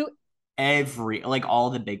it to all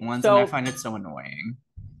the big ones, and I find it so annoying.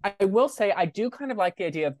 I will say I do kind of like the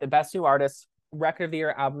idea of the best new artist, record of the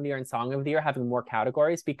year, album of the year, and song of the year having more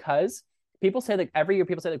categories because people say that every year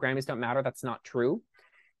people say that Grammys don't matter. That's not true.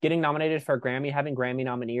 Getting nominated for a Grammy, having Grammy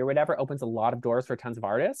nominee or whatever opens a lot of doors for tons of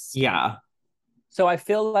artists. Yeah. So I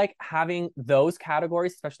feel like having those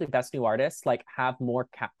categories, especially best new artists, like have more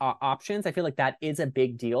options. I feel like that is a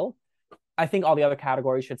big deal. I think all the other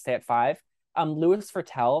categories should stay at 5. Louis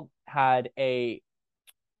Virtel had a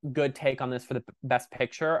good take on this for the best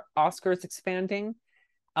picture Oscars expanding.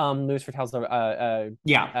 Louis Virtel's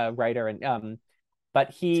a writer, and but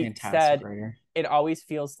he said writer. It always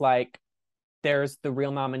feels like there's the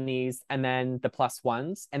real nominees and then the plus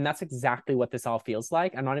ones, and that's exactly what this all feels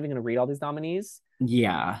like. I'm not even going to read all these nominees.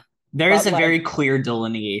 Yeah. There is a very clear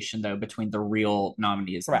delineation though between the real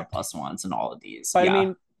nominees and the plus ones and all of these. But I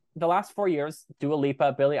mean, the last 4 years, Dua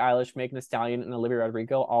Lipa, Billie Eilish, Megan Thee Stallion, and Olivia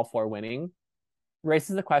Rodrigo, all 4 winning.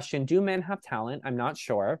 Raises the question, do men have talent? I'm not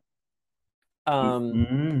sure.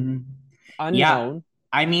 Unknown. Yeah.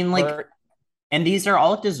 I mean, like, and these are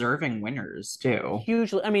all deserving winners, too.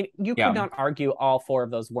 Hugely. I mean, you could not argue all 4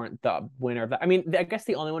 of those weren't the winner of that. I mean, I guess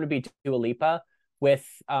the only one would be Dua Lipa with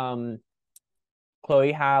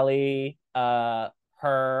Chloe Halle,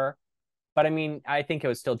 her. But I mean, I think it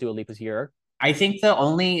was still Dua Lipa's year. I think the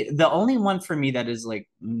only one for me that is like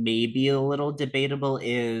maybe a little debatable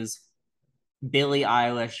is Billie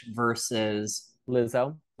Eilish versus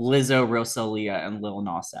Lizzo, Rosalia, and Lil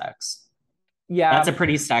Nas X. Yeah, that's a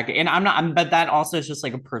pretty stacked. And but that also is just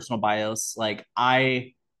like a personal bias. Like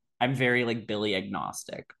I'm very like Billie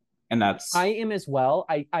agnostic, and that's I am as well.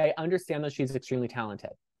 I understand that she's extremely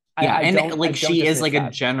talented. Yeah, she is like a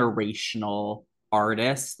generational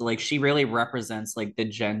artist. Like she really represents like the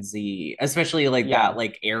Gen Z, especially like that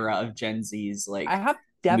like era of Gen Z's. Like I have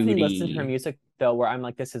definitely listened to her music though, where I'm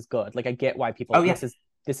like, this is good. Like I get why people.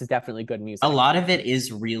 This is definitely good music. A lot of it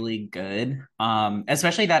is really good.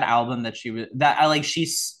 Especially that album that she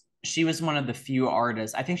was one of the few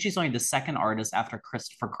artists. I think she's only the second artist after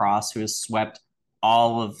Christopher Cross who has swept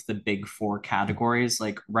all of the big 4 categories,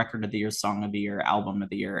 like record of the year, song of the year, album of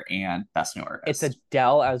the year, and best new artist. It's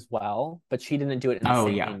Adele as well, but she didn't do it in the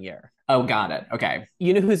same year. Oh, got it. Okay.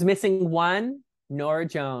 You know who's missing one? Norah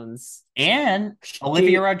Jones. And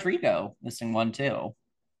Olivia Rodrigo missing one too.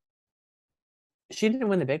 She didn't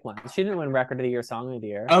win the big one. She didn't win record of the year, song of the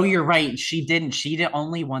year. Oh, you're right. She didn't. She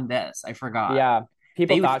only won this. I forgot. Yeah.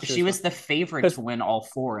 People thought she was the favorite to win all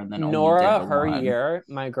four, and then only did Nora, the her one. year,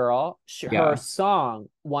 my girl, Yeah. her song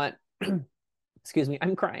won. Excuse me,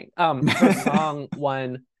 I'm crying. Her song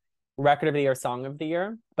won Record of the Year, Song of the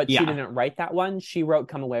Year, but she Yeah. didn't write that one. She wrote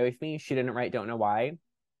 "Come Away with Me." She didn't write "Don't Know Why."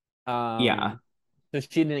 Yeah. So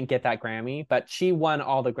she didn't get that Grammy, but she won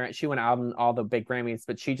all the she won album, all the big Grammys,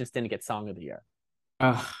 but she just didn't get Song of the Year.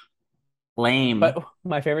 Ugh, lame. But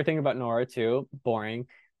my favorite thing about Nora too, boring.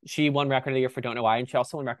 She won Record of the Year for "Don't Know Why," and she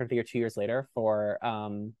also won Record of the Year 2 years later for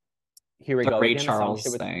 "Here We the Go Ray Again,"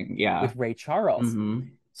 Charles thing, yeah, with Ray Charles. Mm-hmm.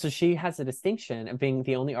 So she has the distinction of being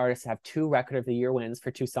the only artist to have 2 Record of the Year wins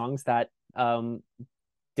for 2 songs that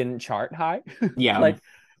didn't chart high. Yeah. Like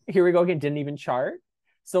 "Here We Go Again" didn't even chart.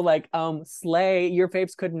 So like Slay, Your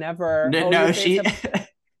Faves could never. No, she's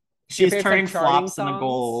turning flops into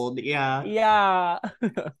gold. Yeah. Yeah.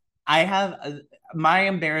 I have my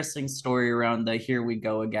embarrassing story around the "Here We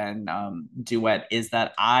Go Again" duet is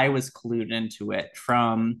that I was clued into it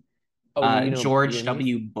from George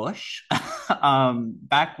W. Bush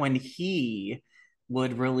back when he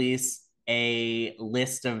would release a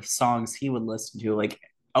list of songs he would listen to. Like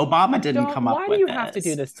Obama didn't come up with this. Why do you have to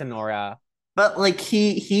do this to Nora? But like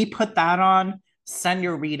he put that on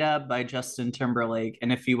 "Senorita" by Justin Timberlake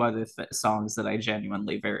and a few other songs that I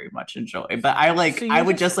genuinely very much enjoy. But I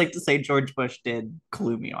would just like to say George Bush did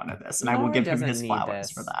clue me onto this, and I will give him his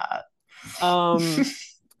flowers for that.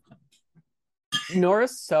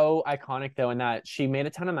 Nora's so iconic though in that she made a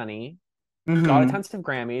ton of money, got a ton of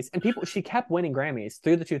Grammys, and she kept winning Grammys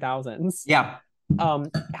through the 2000s. Yeah.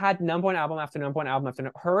 Had number one album after number one album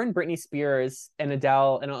after her and Britney Spears and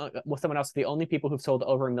Adele and someone else, the only people who've sold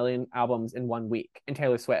over 1 million albums in 1 week, and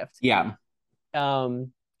Taylor Swift. Yeah.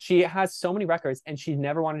 She has so many records, and she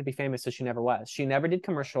never wanted to be famous, so she never was. She never did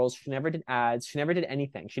commercials. She never did ads. She never did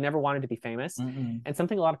anything. She never wanted to be famous. Mm-hmm. And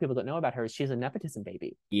something a lot of people don't know about her is she's a nepotism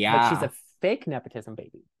baby. Yeah. But she's a fake nepotism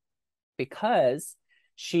baby because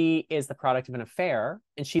she is the product of an affair,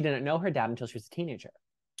 and she didn't know her dad until she was a teenager.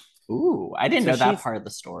 Ooh, I didn't know that part of the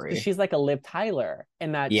story. She's like a Liv Tyler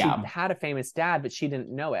in that she had a famous dad, but she didn't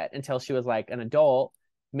know it until she was like an adult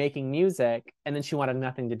making music, and then she wanted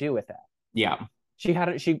nothing to do with it. Yeah. She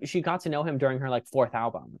got to know him during her like 4th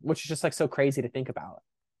album, which is just like so crazy to think about.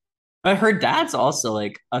 But her dad's also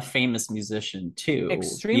like a famous musician too.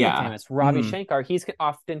 Extremely famous. Ravi Shankar. He's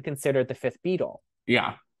often considered the 5th Beatle.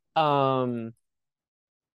 Yeah.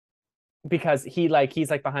 Because he's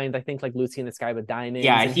like behind, I think, like Lucy in the Sky with Diamonds.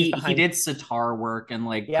 Yeah, he did sitar work and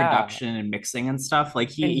like production and mixing and stuff.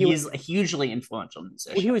 Like he's a hugely influential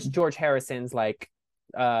musician. Well, he was George Harrison's like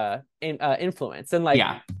influence, and like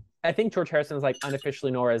I think George Harrison is like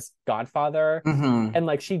unofficially Nora's godfather, and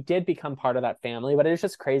like she did become part of that family. But it's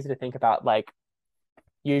just crazy to think about, like,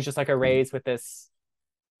 you just like are raised with this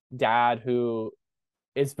dad who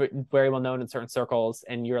is very well known in certain circles,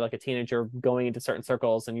 and you're like a teenager going into certain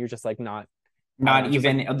circles, and you're just like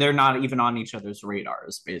they're not even on each other's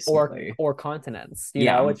radars, basically, or continents. You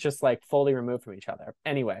know, it's just like fully removed from each other.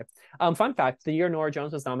 Anyway, fun fact: the year Nora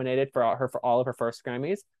Jones was nominated for all of her first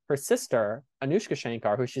Grammys, her sister Anushka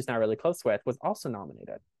Shankar, who she's not really close with, was also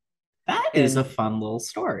nominated. That is a fun little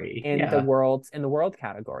story. In the world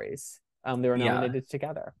categories, they were nominated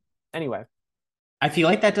together. Anyway. I feel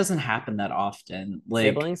like that doesn't happen that often. Like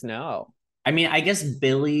siblings, no. I mean, I guess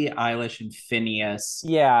Billie Eilish and Phineas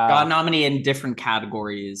got nominated in different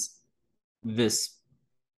categories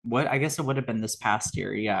I guess it would have been this past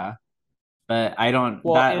year, but I don't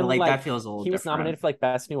that feels a little he was different. Nominated for like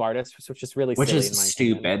Best New Artist, which is really silly,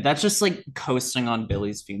 stupid. That's just like coasting on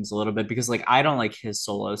Billie's fumes a little bit, because like I don't like his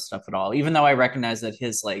solo stuff at all, even though I recognize that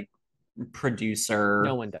his like producer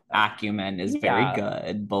acumen is very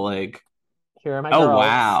good, but like here are my girls. Oh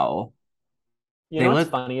wow. You know what's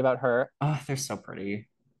funny about her? Oh, they're so pretty.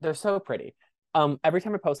 They're so pretty. Every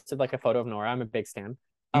time I posted like a photo of Nora, I'm a big stan.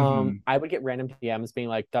 I would get random DMs being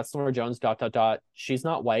like, "That's Nora Jones, ... She's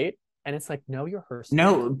not white." And it's like, no, you're her story.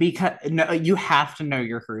 No, you have to know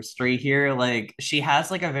your her story here. Like, she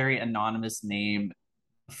has like a very anonymous name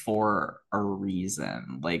for a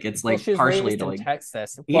reason. Like, it's like partially to like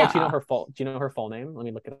Texas. Well, do you know her full name? Let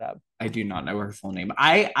me look it up. I do not know her full name.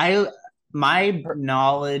 My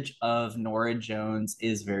knowledge of Nora Jones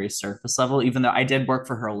is very surface level, even though I did work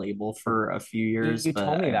for her label for a few years. You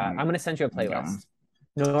told me that. I'm going to send you a playlist.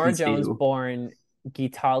 Nora Jones, born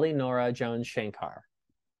Geetali Nora Jones Shankar.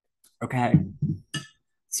 Okay.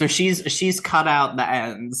 So she's cut out the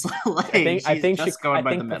ends. Like, I think she's going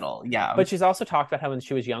by the middle. Yeah. But she's also talked about how when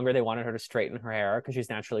she was younger, they wanted her to straighten her hair because she's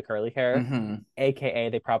naturally curly hair. AKA,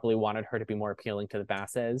 they probably wanted her to be more appealing to the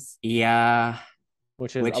masses. Yeah.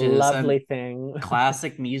 which is a which is lovely a thing.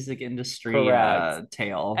 classic music industry Correct.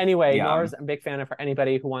 tale. Anyway, Yeah. Nora's a big fan of her.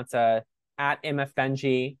 Anybody who wants a at MF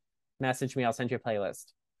Benji, message me. I'll send you a playlist.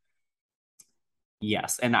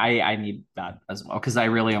 Yes, and I need that as well because I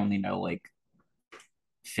really only know like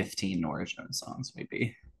 15 Norah Jones songs,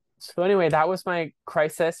 maybe. So anyway, that was my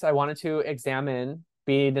crisis. I wanted to examine,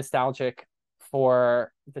 be nostalgic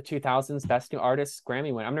for the 2000s Best New Artist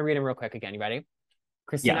Grammy win. I'm gonna read them real quick again. You ready?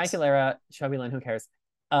 Christina Yes. Aguilera, Shelby Lynn. Who cares?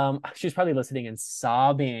 She's probably listening and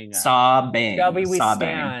sobbing. Sobbing, Shelby, we sobbing.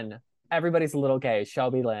 stan. Everybody's a little gay.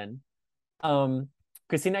 Shelby Lynn. Um,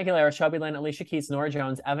 Christina Aguilera, Shelby Lynn, Alicia Keys, Norah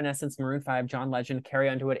Jones, Evanescence, Maroon 5, John Legend, Carrie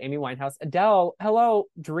Underwood, Amy Winehouse, Adele, hello,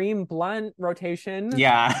 Dream Blunt rotation.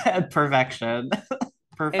 Yeah, perfection. And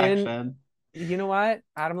Perfection. you know what?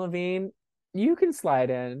 Adam Levine, you can slide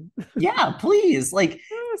in. Yeah, please. Like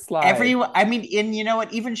Slide. everyone, I mean, and you know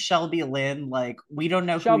what? Even Shelby Lynn, like we don't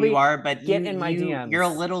know who you Shelby, are, but get in my you're a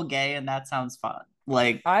DMs. little gay and that sounds fun.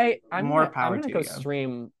 Like I'm more gonna power to go you.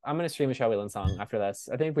 stream. I'm gonna stream a Shelby Lynn song after this.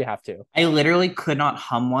 I think we have to. I literally could not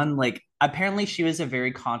hum one. Like, apparently, she was a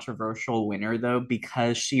very controversial winner, though,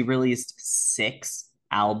 because she released 6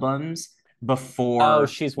 albums Oh, before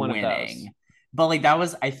she's one of those. winning. But, like, that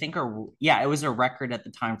was, I think, yeah, it was a record at the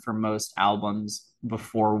time for most albums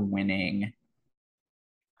before winning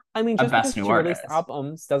I mean, a just because Best New she released Artist.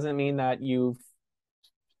 albums doesn't mean that you've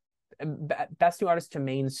best new artist to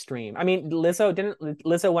mainstream. I mean,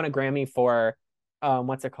 Lizzo won a Grammy for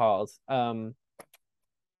what's it called?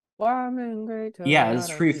 Well, I'm in great Yeah, it's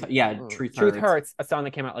Truth. Yeah, Truth Truth Hurts. Hurts, a song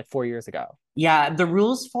that came out like 4 years ago. Yeah, the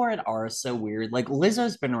rules for it are so weird. Like,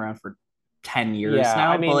 Lizzo's been around for 10 years Yeah, I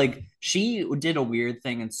now, but mean, like she did a weird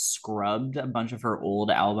thing and scrubbed a bunch of her old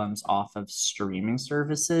albums off of streaming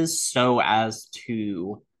services so as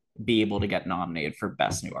to be able to get nominated for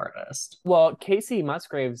Best New Artist. well, Casey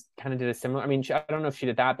Musgraves kind of did a similar. I mean, I don't know if she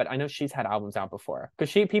did that, but I know she's had albums out before.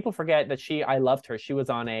 Because people forget that I loved her. She was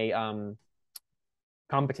on a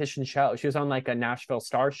competition show. She was on like a Nashville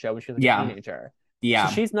Star show when she was like a Yeah. teenager. So Yeah.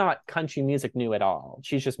 she's not country music new at all.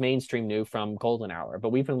 She's just mainstream new from Golden Hour, but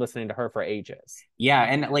we've been listening to her for ages. Yeah,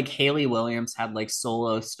 and like Hayley Williams had like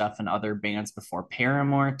solo stuff in other bands before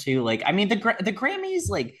Paramore too. Like, I mean, the Grammys,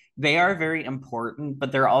 like they are very important,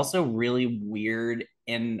 but they're also really weird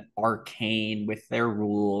and arcane with their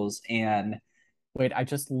rules. And Wait, I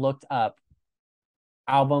just looked up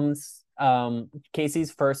albums.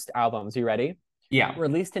 Casey's first albums. You ready? yeah,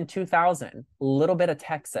 Released in 2000, Little Bit of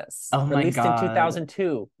Texas. oh my Released in God.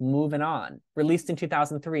 2002, Moving On. Released in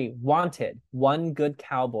 2003, Wanted, One Good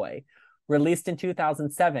Cowboy. Released in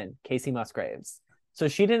 2007, Casey Musgraves. So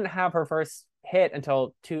she didn't have her first hit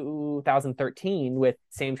until 2013 with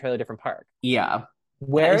Same Trailer, Different Park. Yeah,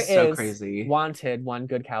 Where is so is crazy. Wanted, One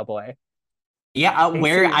Good Cowboy? Yeah,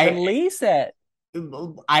 where Casey, release it.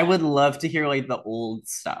 I would love to hear like the old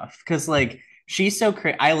stuff because like she's so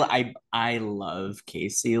crazy. I love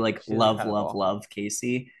Casey. Like She's love love incredible. love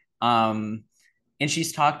Casey. And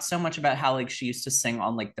she's talked so much about how like she used to sing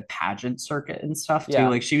on like the pageant circuit and stuff too. Yeah.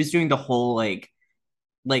 Like she was doing the whole like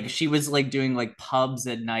she was like doing like pubs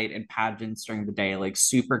at night and pageants during the day, like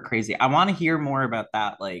super crazy. I want to hear more about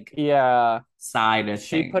that like Yeah. side of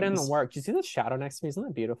She put in the things. work. Do you see the shadow next to me? Isn't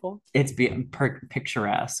that beautiful? It's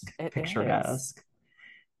picturesque, It is. picturesque.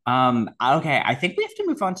 Okay, I think we have to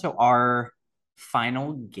move on to our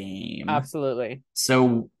final game. Absolutely.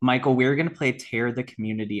 So, Michael, we're going to play Tear the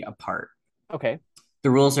Community Apart. Okay. The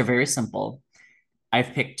rules are very simple.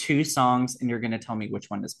 I've picked 2 songs, and you're going to tell me which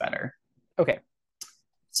one is better. Okay.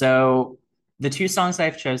 So, the 2 songs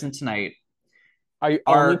I've chosen tonight Are you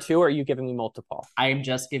only 2 or are you giving me multiple? I am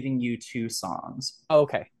just giving you 2 songs.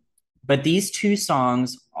 Okay. But these 2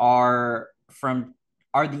 songs are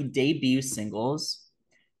the debut singles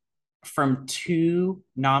from 2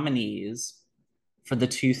 nominees for the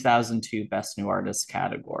 2002 Best New Artist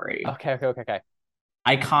category. Okay.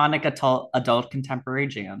 Iconic adult contemporary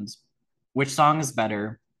jams. Which song is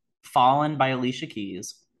better? Fallen by Alicia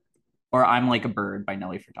Keys or I'm Like a Bird by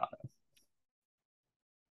Nelly Furtado?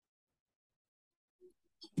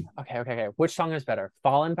 Okay. Which song is better?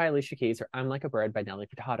 Fallen by Alicia Keys or I'm Like a Bird by Nelly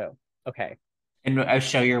Furtado? Okay. And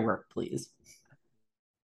show your work, please.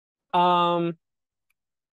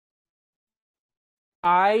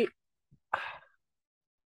 I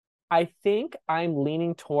think I'm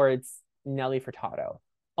leaning towards Nelly Furtado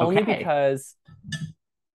only Okay. because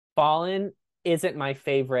Fallen isn't my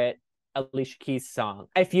favorite Alicia Keys song.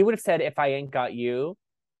 If you would have said If I Ain't Got You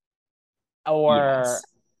or Yes.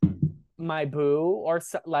 My Boo or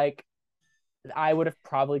like I would have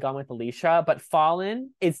probably gone with Alicia, but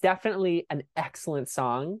Fallen is definitely an excellent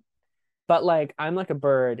song. But like I'm Like a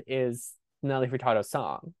Bird is Nelly Furtado's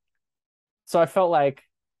song. So I felt like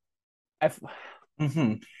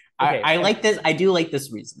Mm-hmm. Okay, I like this. I do like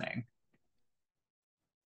this reasoning.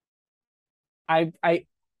 I'm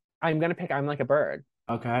gonna pick I'm Like a Bird.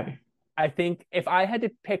 Okay. I think if I had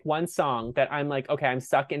to pick one song that I'm like, okay, I'm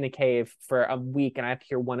stuck in the cave for a week and I have to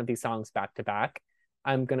hear one of these songs back to back,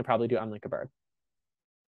 I'm gonna probably do I'm Like a Bird.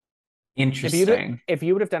 Interesting. If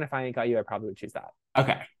you would have done If I Ain't Got You, I probably would choose that.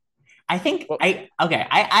 Okay. I think Well,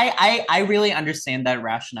 I really understand that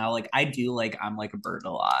rationale. Like I do like I'm Like a Bird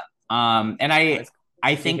a lot. And I do you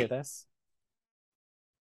hear think this?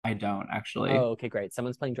 I don't actually. Oh, okay, great.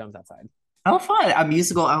 Someone's playing drums outside. Oh, fun. A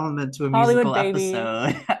musical element to a Hollywood, musical baby.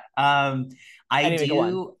 episode. um, Anyway, go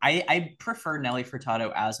on. I prefer Nelly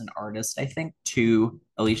Furtado as an artist, I think, to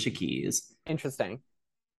Alicia Keys. Interesting.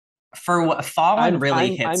 For what Fallen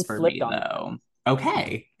really I'm hits for flipped me on that. though.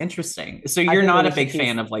 Okay, interesting. So I you're think not a Alicia big Keys.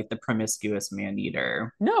 fan of like the promiscuous man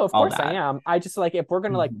eater, No, of all course I that. am. I just like if we're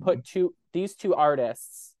gonna like Mhm. put these two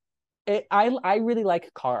artists, I really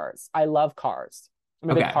like Cars. I love Cars. I'm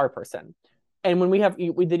a big Okay. car person. And when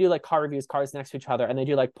they do like car reviews, cars next to each other, and they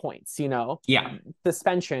do like points, Yeah.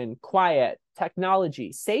 suspension, quiet,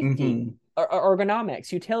 technology, safety, Hmm.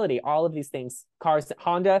 ergonomics, utility, all of these things. Cars,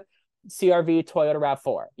 Honda, CRV, Toyota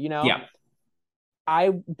RAV4. Yeah.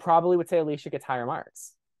 I probably would say Alicia gets higher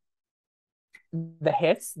marks. The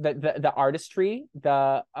hits, the artistry,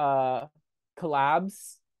 the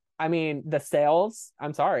collabs. I mean, the sales.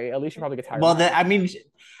 I'm sorry, Alicia probably gets higher Well, marks. I mean,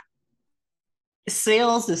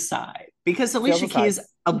 sales aside, because Sales Alicia aside, Keys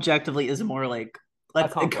objectively is more like let's a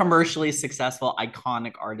accomplished. commercially successful,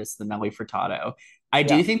 iconic artist than Nelly Furtado. I Yeah.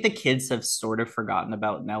 do think the kids have sort of forgotten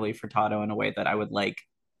about Nelly Furtado in a way that I would like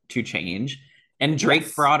to change. And Drake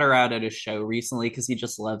Yes. brought her out at a show recently because he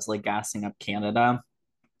just loves like gassing up Canada.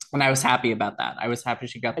 And I was happy about that. I was happy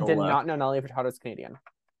she got I the did look. not know Nelly Furtado's Canadian.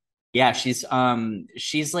 Yeah, she's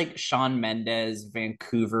like Shawn Mendes,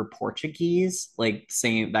 Vancouver Portuguese, like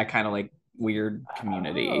same that kind of like weird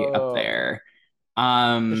community up Oh. there. Does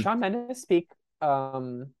Um Shawn Mendes speak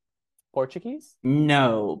um Portuguese?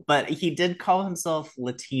 no, but he did call himself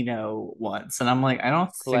Latino once, and I'm like, I don't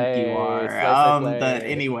think you Slay, are. slay, slay, But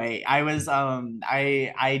slay. anyway, I was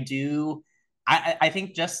I do I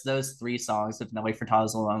think just those three songs of Nelly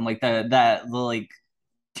Furtado's alone, like the like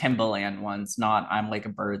Timbaland ones, not I'm Like a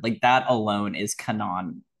Bird, like that alone is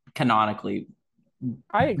canonically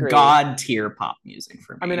I agree. god tier pop music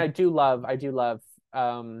for I mean, me.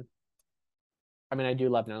 um I do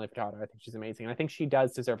love Nelly Furtado. I think she's amazing. I think she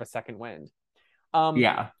does deserve a second wind. Um,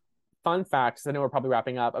 Yeah. Fun facts. I know we're probably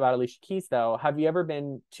wrapping up about Alicia Keys though. Have you ever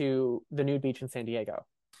been to the nude beach in San Diego?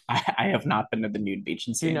 I have not been to the nude beach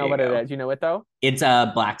in Do you San know what it Diego. is? Do you know it though? It's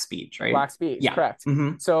Black's Beach, right? Black's Beach, Yeah. correct.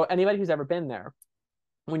 Hmm. So anybody who's ever been there,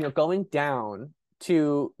 when you're going down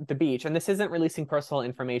to the beach, and this isn't releasing personal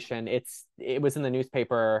information, it was in the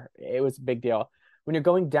newspaper, it was a big deal. When you're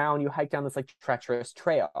going down, you hike down this like treacherous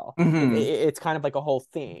trail. Hmm. It's kind of like a whole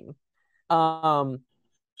thing. Um,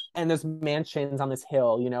 and there's mansions on this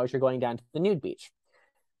hill, as you're going down to the nude beach.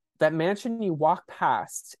 That mansion you walk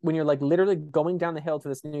past when you're like literally going down the hill to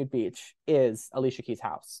this nude beach is Alicia Keys'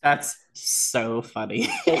 house. That's so funny.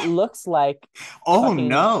 It looks like Oh fucking,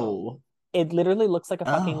 no. it literally looks like a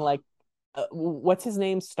fucking Oh. like what's his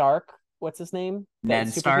name? Stark? What's his name? That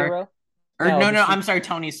Ned Stark. superhero? Or No, no, I'm sorry,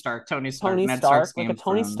 Tony Stark. Tony Stark. Tony Ned Stark, Stark's like Game a of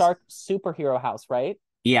Tony Thrones. Stark superhero house, right?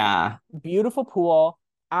 Yeah. Beautiful pool,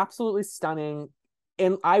 absolutely stunning.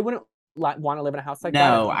 And I wouldn't want to live in a house like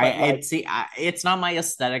No, that, but like it's not my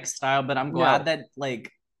aesthetic style, but I'm glad no. that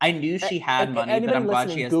like I knew she had money, but Anybody I'm glad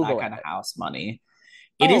she listening, has that Google kind of it. house money.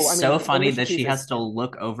 It Oh, is I so mean, funny that she has to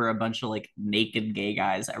look over a bunch of like naked gay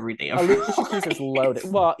guys every day of her Alicia Keys is life. loaded.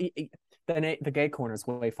 Well, the gay corner is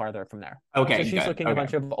way farther from there. Okay, So she's good. looking at a Okay.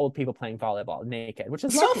 bunch of old people playing volleyball naked, which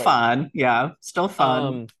is Still lovely. fun. Yeah, still fun.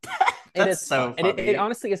 Um, it That's is so fun. And it funny.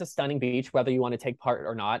 honestly is a stunning beach, whether you want to take part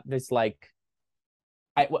or not. There's like,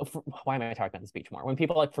 why am I talking about this beach more? When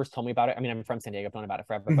people like first told me about it, I mean, I'm from San Diego, I've known about it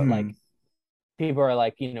forever, but like Mhm. people are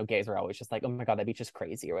like, gays are always just like, oh my God, that beach is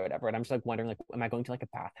crazy or whatever. And I'm just like wondering, like, am I going to like a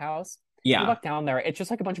bathhouse? You Yeah. walk down there, it's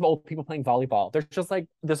just like a bunch of old people playing volleyball. There's like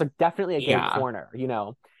definitely a gay Yeah. corner.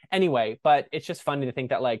 Anyway, but it's just funny to think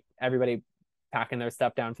that like everybody packing their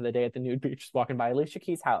stuff down for the day at the nude beach, just walking by Alicia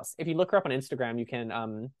Keys' house. If you look her up on Instagram, you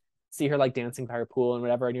can see her like dancing by her pool and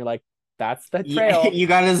whatever, and you're like, that's the trail. You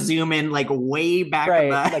gotta zoom in like way back Right, in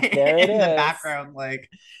like there it in the is. background. Like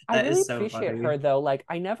I that really is so appreciate funny. her though. Like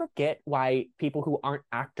I never get why people who aren't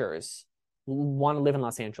actors want to live in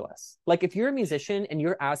Los Angeles. Like if you're a musician and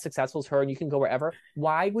you're as successful as her and you can go wherever,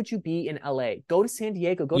 why would you be in LA? Go to San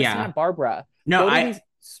Diego, go to Yeah. Santa Barbara. No, go to I these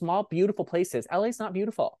small, beautiful places. LA's not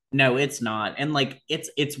beautiful. No, it's not. And like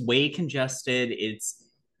it's way congested. It's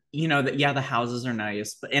yeah, the houses are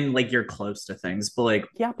nice, but and like you're close to things, but like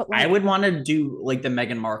Yeah, but I like, would want to do like the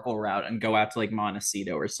Meghan Markle route and go out to like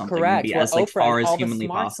Montecito or something and correct. be Where as like Oprah and far as all the humanly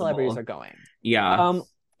smart celebrities are possible. going. Yeah.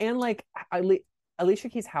 And like Alicia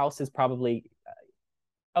Keys' house is probably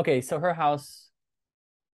okay. So her house,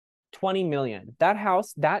 20 million. That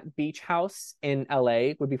house, that beach house in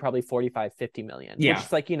LA would be probably 45, 50 million, which Yeah.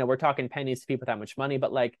 is like, we're talking pennies to people with that much money.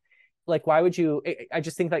 But like why would you, I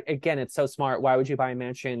just think, like, again, it's so smart. Why would you buy a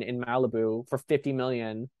mansion in Malibu for 50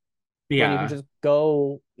 million when Yeah.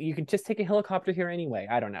 you can just take a helicopter here anyway?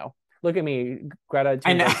 I don't know. Look at me, Greta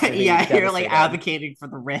I know. Thunberg's gonna be Yeah, you're like devastated. advocating for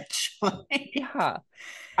the rich. Yeah.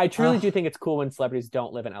 I truly do Ugh. think it's cool when celebrities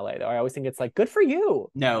don't live in LA, though. I always think it's like, good for you.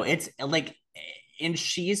 No, it's like, and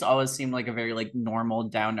she's always seemed like a very like normal,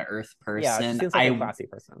 down to earth Yeah, she person. seems like a classy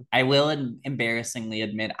person. I will embarrassingly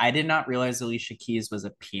admit I did not realize Alicia Keys was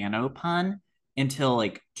a piano pun until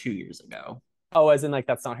like 2 years ago. Oh, as in like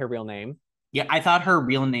that's not her real name. Yeah, I thought her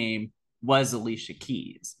real name was Alicia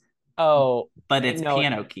Keys, Oh, but it's no.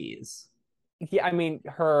 Piano Keys. Yeah, I mean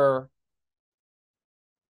her.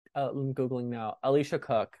 I'm googling now. Alicia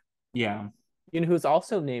Cook. Yeah. You know whose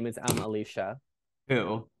also name is Alicia.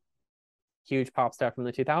 Who? Huge pop star from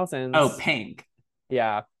the 2000s. Oh, Pink.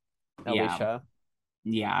 Yeah, Yeah. Alicia.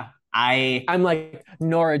 Yeah. I'm like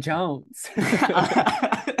Nora Jones.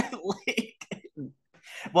 Like,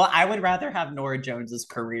 well, I would rather have Nora Jones's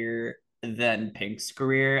career than Pink's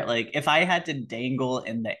career. Like, if I had to dangle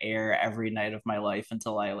in the air every night of my life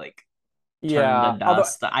until I like turn to Yeah, although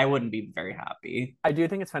dust, I wouldn't be very happy. I do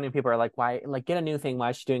think it's funny when people are like, why, like, get a new thing?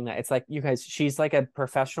 Why is she doing that? It's like, you guys, she's like a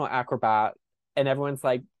professional acrobat, and everyone's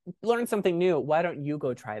like, learn something new. Why don't you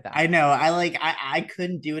go try I that? know. I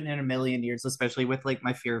couldn't do it in a million years, especially with like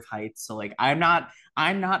my fear of heights. So like I'm not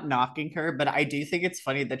knocking her, but I do think it's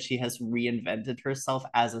funny that she has reinvented herself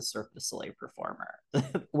as a Cirque du Soleil performer.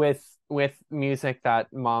 With music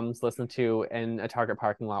that moms listen to in a Target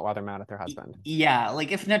parking lot while they're mad at their husband. Yeah,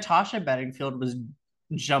 like if Natasha Bedingfield was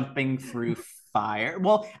jumping through fire.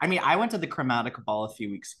 Well, I mean, I went to the Chromatica Ball a few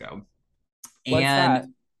weeks ago. What's that?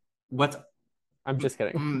 And what's I'm just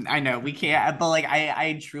kidding. I know we can't, but like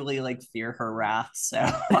I truly like fear her wrath.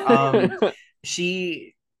 So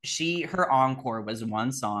she her encore was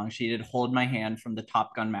one song. She did Hold My Hand from the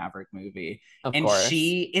Top Gun Maverick movie. Of And course.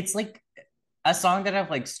 it's like a song that I've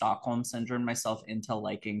like Stockholm syndrome myself into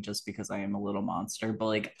liking just because I am a little monster. But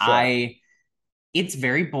like Sure. it's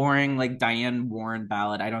very boring, like Diane Warren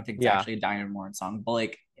ballad. I don't think it's Yeah. actually a Diane Warren song, but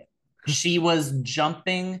like she was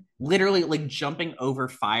jumping, literally like jumping over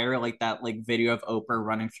fire, like that like video of Oprah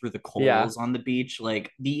running through the Yeah. coals on the beach,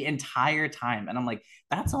 like the entire time. And I'm like,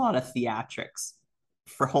 that's a lot of theatrics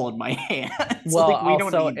for Hold My Hand. So Well, like we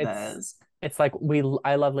don't also need this. it's like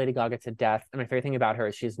I love Lady Gaga to death, and my favorite thing about her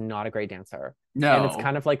is she's not a great dancer. And it's No.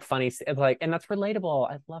 kind of like funny. It's like, and that's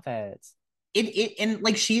relatable. I love it. It and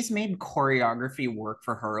like she's made choreography work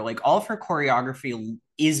for her. Like all of her choreography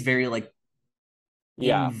is very like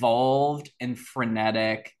Yeah. involved and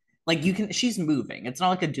frenetic. Like she's moving. It's not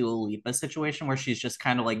like a Dua Lipa situation where she's just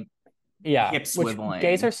kind of like Yeah, hip which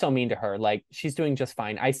gays swiveling. are so mean to her. Like, she's doing just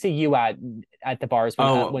fine. I see you at the bars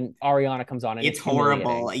Oh, when Ariana comes on, and it's it's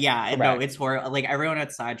horrible. humiliating. Yeah, no, Correct. it's horrible. Like everyone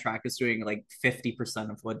at Sidetrack is doing like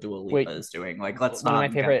 50% of what Dua Lipa Wait, is doing. Like, let's one of my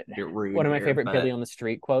not get favorite rude one of my here, favorite Billy but on the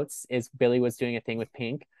Street quotes is Billy was doing a thing with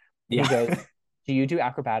Pink, and he yeah. goes, "Do you do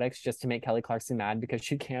acrobatics just to make Kelly Clarkson mad because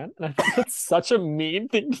she can?" And I thought that's such a mean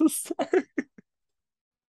thing to say.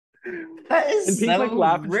 That And is Pink like so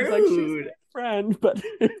laughed, and she's like, "She's rude. my friend," but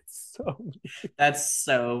it's so mean. That's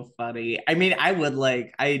so funny. I mean, I would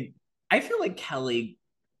like I feel like Kelly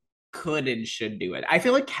could and should do it. I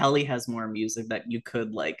feel like Kelly has more music that you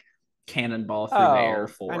could like cannonball through the air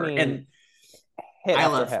Oh, I for. mean, And hit I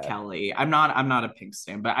after love hit. Kelly. I'm not a Pink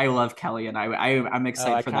stan, but I love Kelly and I'm Oh,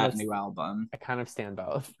 excited for that new album. I kind of stand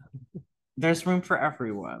both. There's room for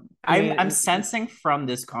everyone. I I'm mean, sensing from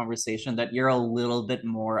this conversation that you're a little bit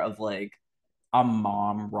more of like a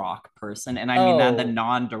mom rock person. And I mean that in the oh,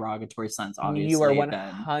 non-derogatory sense, you are obviously, than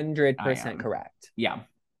I 100% am. correct. Yeah.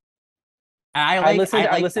 I I like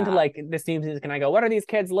listened to that. like this new music, and I go, what are these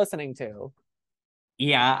kids listening to?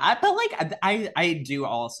 Yeah, but like I do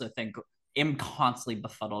also think am constantly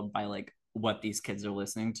befuddled by like what these kids are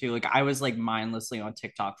listening to. Like I was like mindlessly on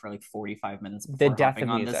TikTok for like 45 minutes The before death hopping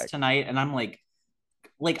of on this music. tonight, and I'm like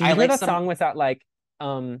Did I you hear like that some song with that like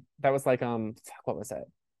that was like what was it?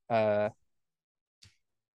 Uh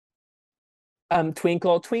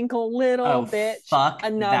Twinkle Twinkle Little oh Bitch, fuck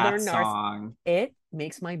another that narc. song. It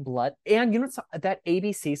makes my blood. And you know what, that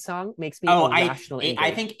ABC song makes me I irrationally I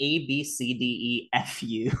angry. think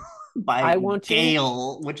ABCDEFU by I want to-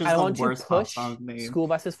 Gale, which is I the want to worst pop push song name. school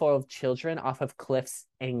buses full of children off of cliffs.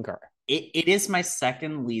 Anger. It is my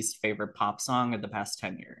second least favorite pop song of the past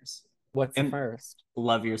 10 years. What's the And first?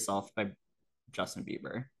 Love Yourself by Justin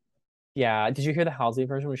Bieber. Yeah. Did you hear the Halsey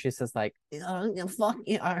version where she says like, fuck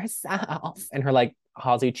yourself, and her like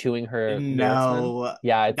Halsey chewing her lyrics No. in?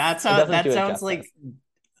 Yeah, it That doesn't do it sounds justice. like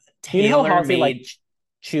You know how Taylor Halsey like made.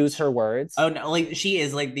 chews her words? Oh no, like she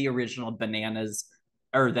is like the original bananas,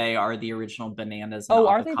 or they are the original bananas and Oh,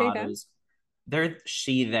 are they them? avocados. They're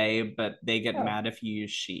she, they, but they get Oh. mad if you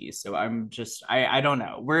use she. So I'm just I don't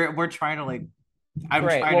know. We're trying to like I'm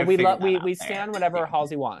Great. trying Well, to we figure love that we out we there. stand whatever Yeah.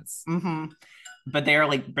 Halsey wants. Mm-hmm. But they're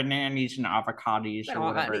like bananas and avocados or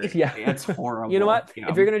whatever. Yeah. It's horrible. You know what? Yeah.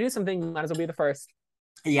 If you're gonna do something, you might as well be the first.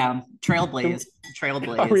 Yeah, Trailblaze.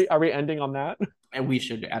 Are we ending on that? And we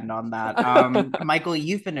should end on that. Michael,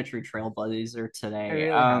 you've been a true trailblazer today. I really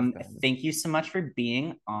have been. Thank you so much for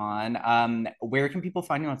being on. Where can people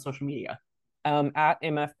find you on social media? At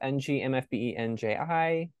MFNG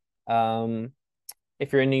MFBENJI.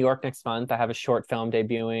 If you're in New York next month, I have a short film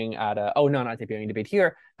debuting at not debuting, debut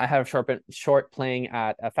here. I have a short playing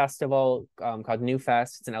at a festival called New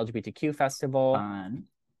Fest. It's an LGBTQ festival. Fun.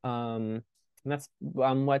 And that's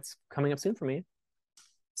what's coming up soon for me.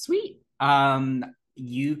 Sweet.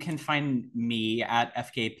 You can find me at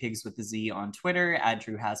FK Pigs with the Z on Twitter, at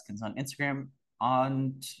Drew Haskins on Instagram,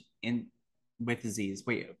 with the Z's.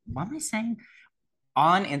 Wait, what am I saying?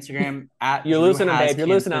 On Instagram at You're Drew losing them, babe. Haskins You're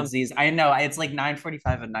losing with them. Z's. I know it's like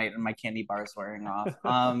 9:45 at night and my candy bar is wearing off.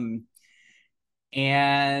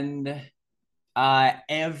 And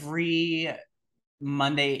every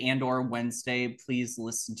Monday and or Wednesday, please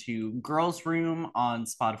listen to Girls Room on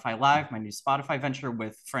Spotify Live, my new Spotify venture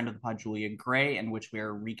with friend of the pod Julia Gray, in which we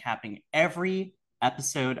are recapping every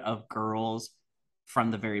episode of Girls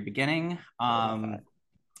from the very beginning.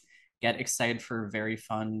 Get excited for very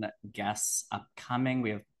fun guests upcoming. We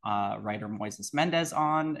have writer Moises Mendez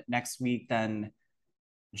on next week, then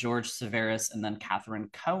George Severus, and then Catherine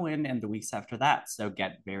Cohen in the weeks after that. So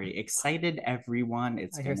get very excited, everyone.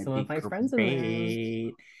 It's going to be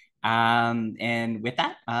great. And with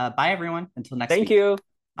that, bye, everyone. Until next week. Thank you.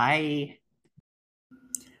 Bye.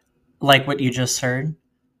 Like what you just heard,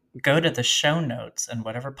 go to the show notes and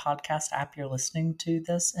whatever podcast app you're listening to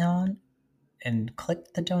this on and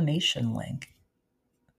click the donation link.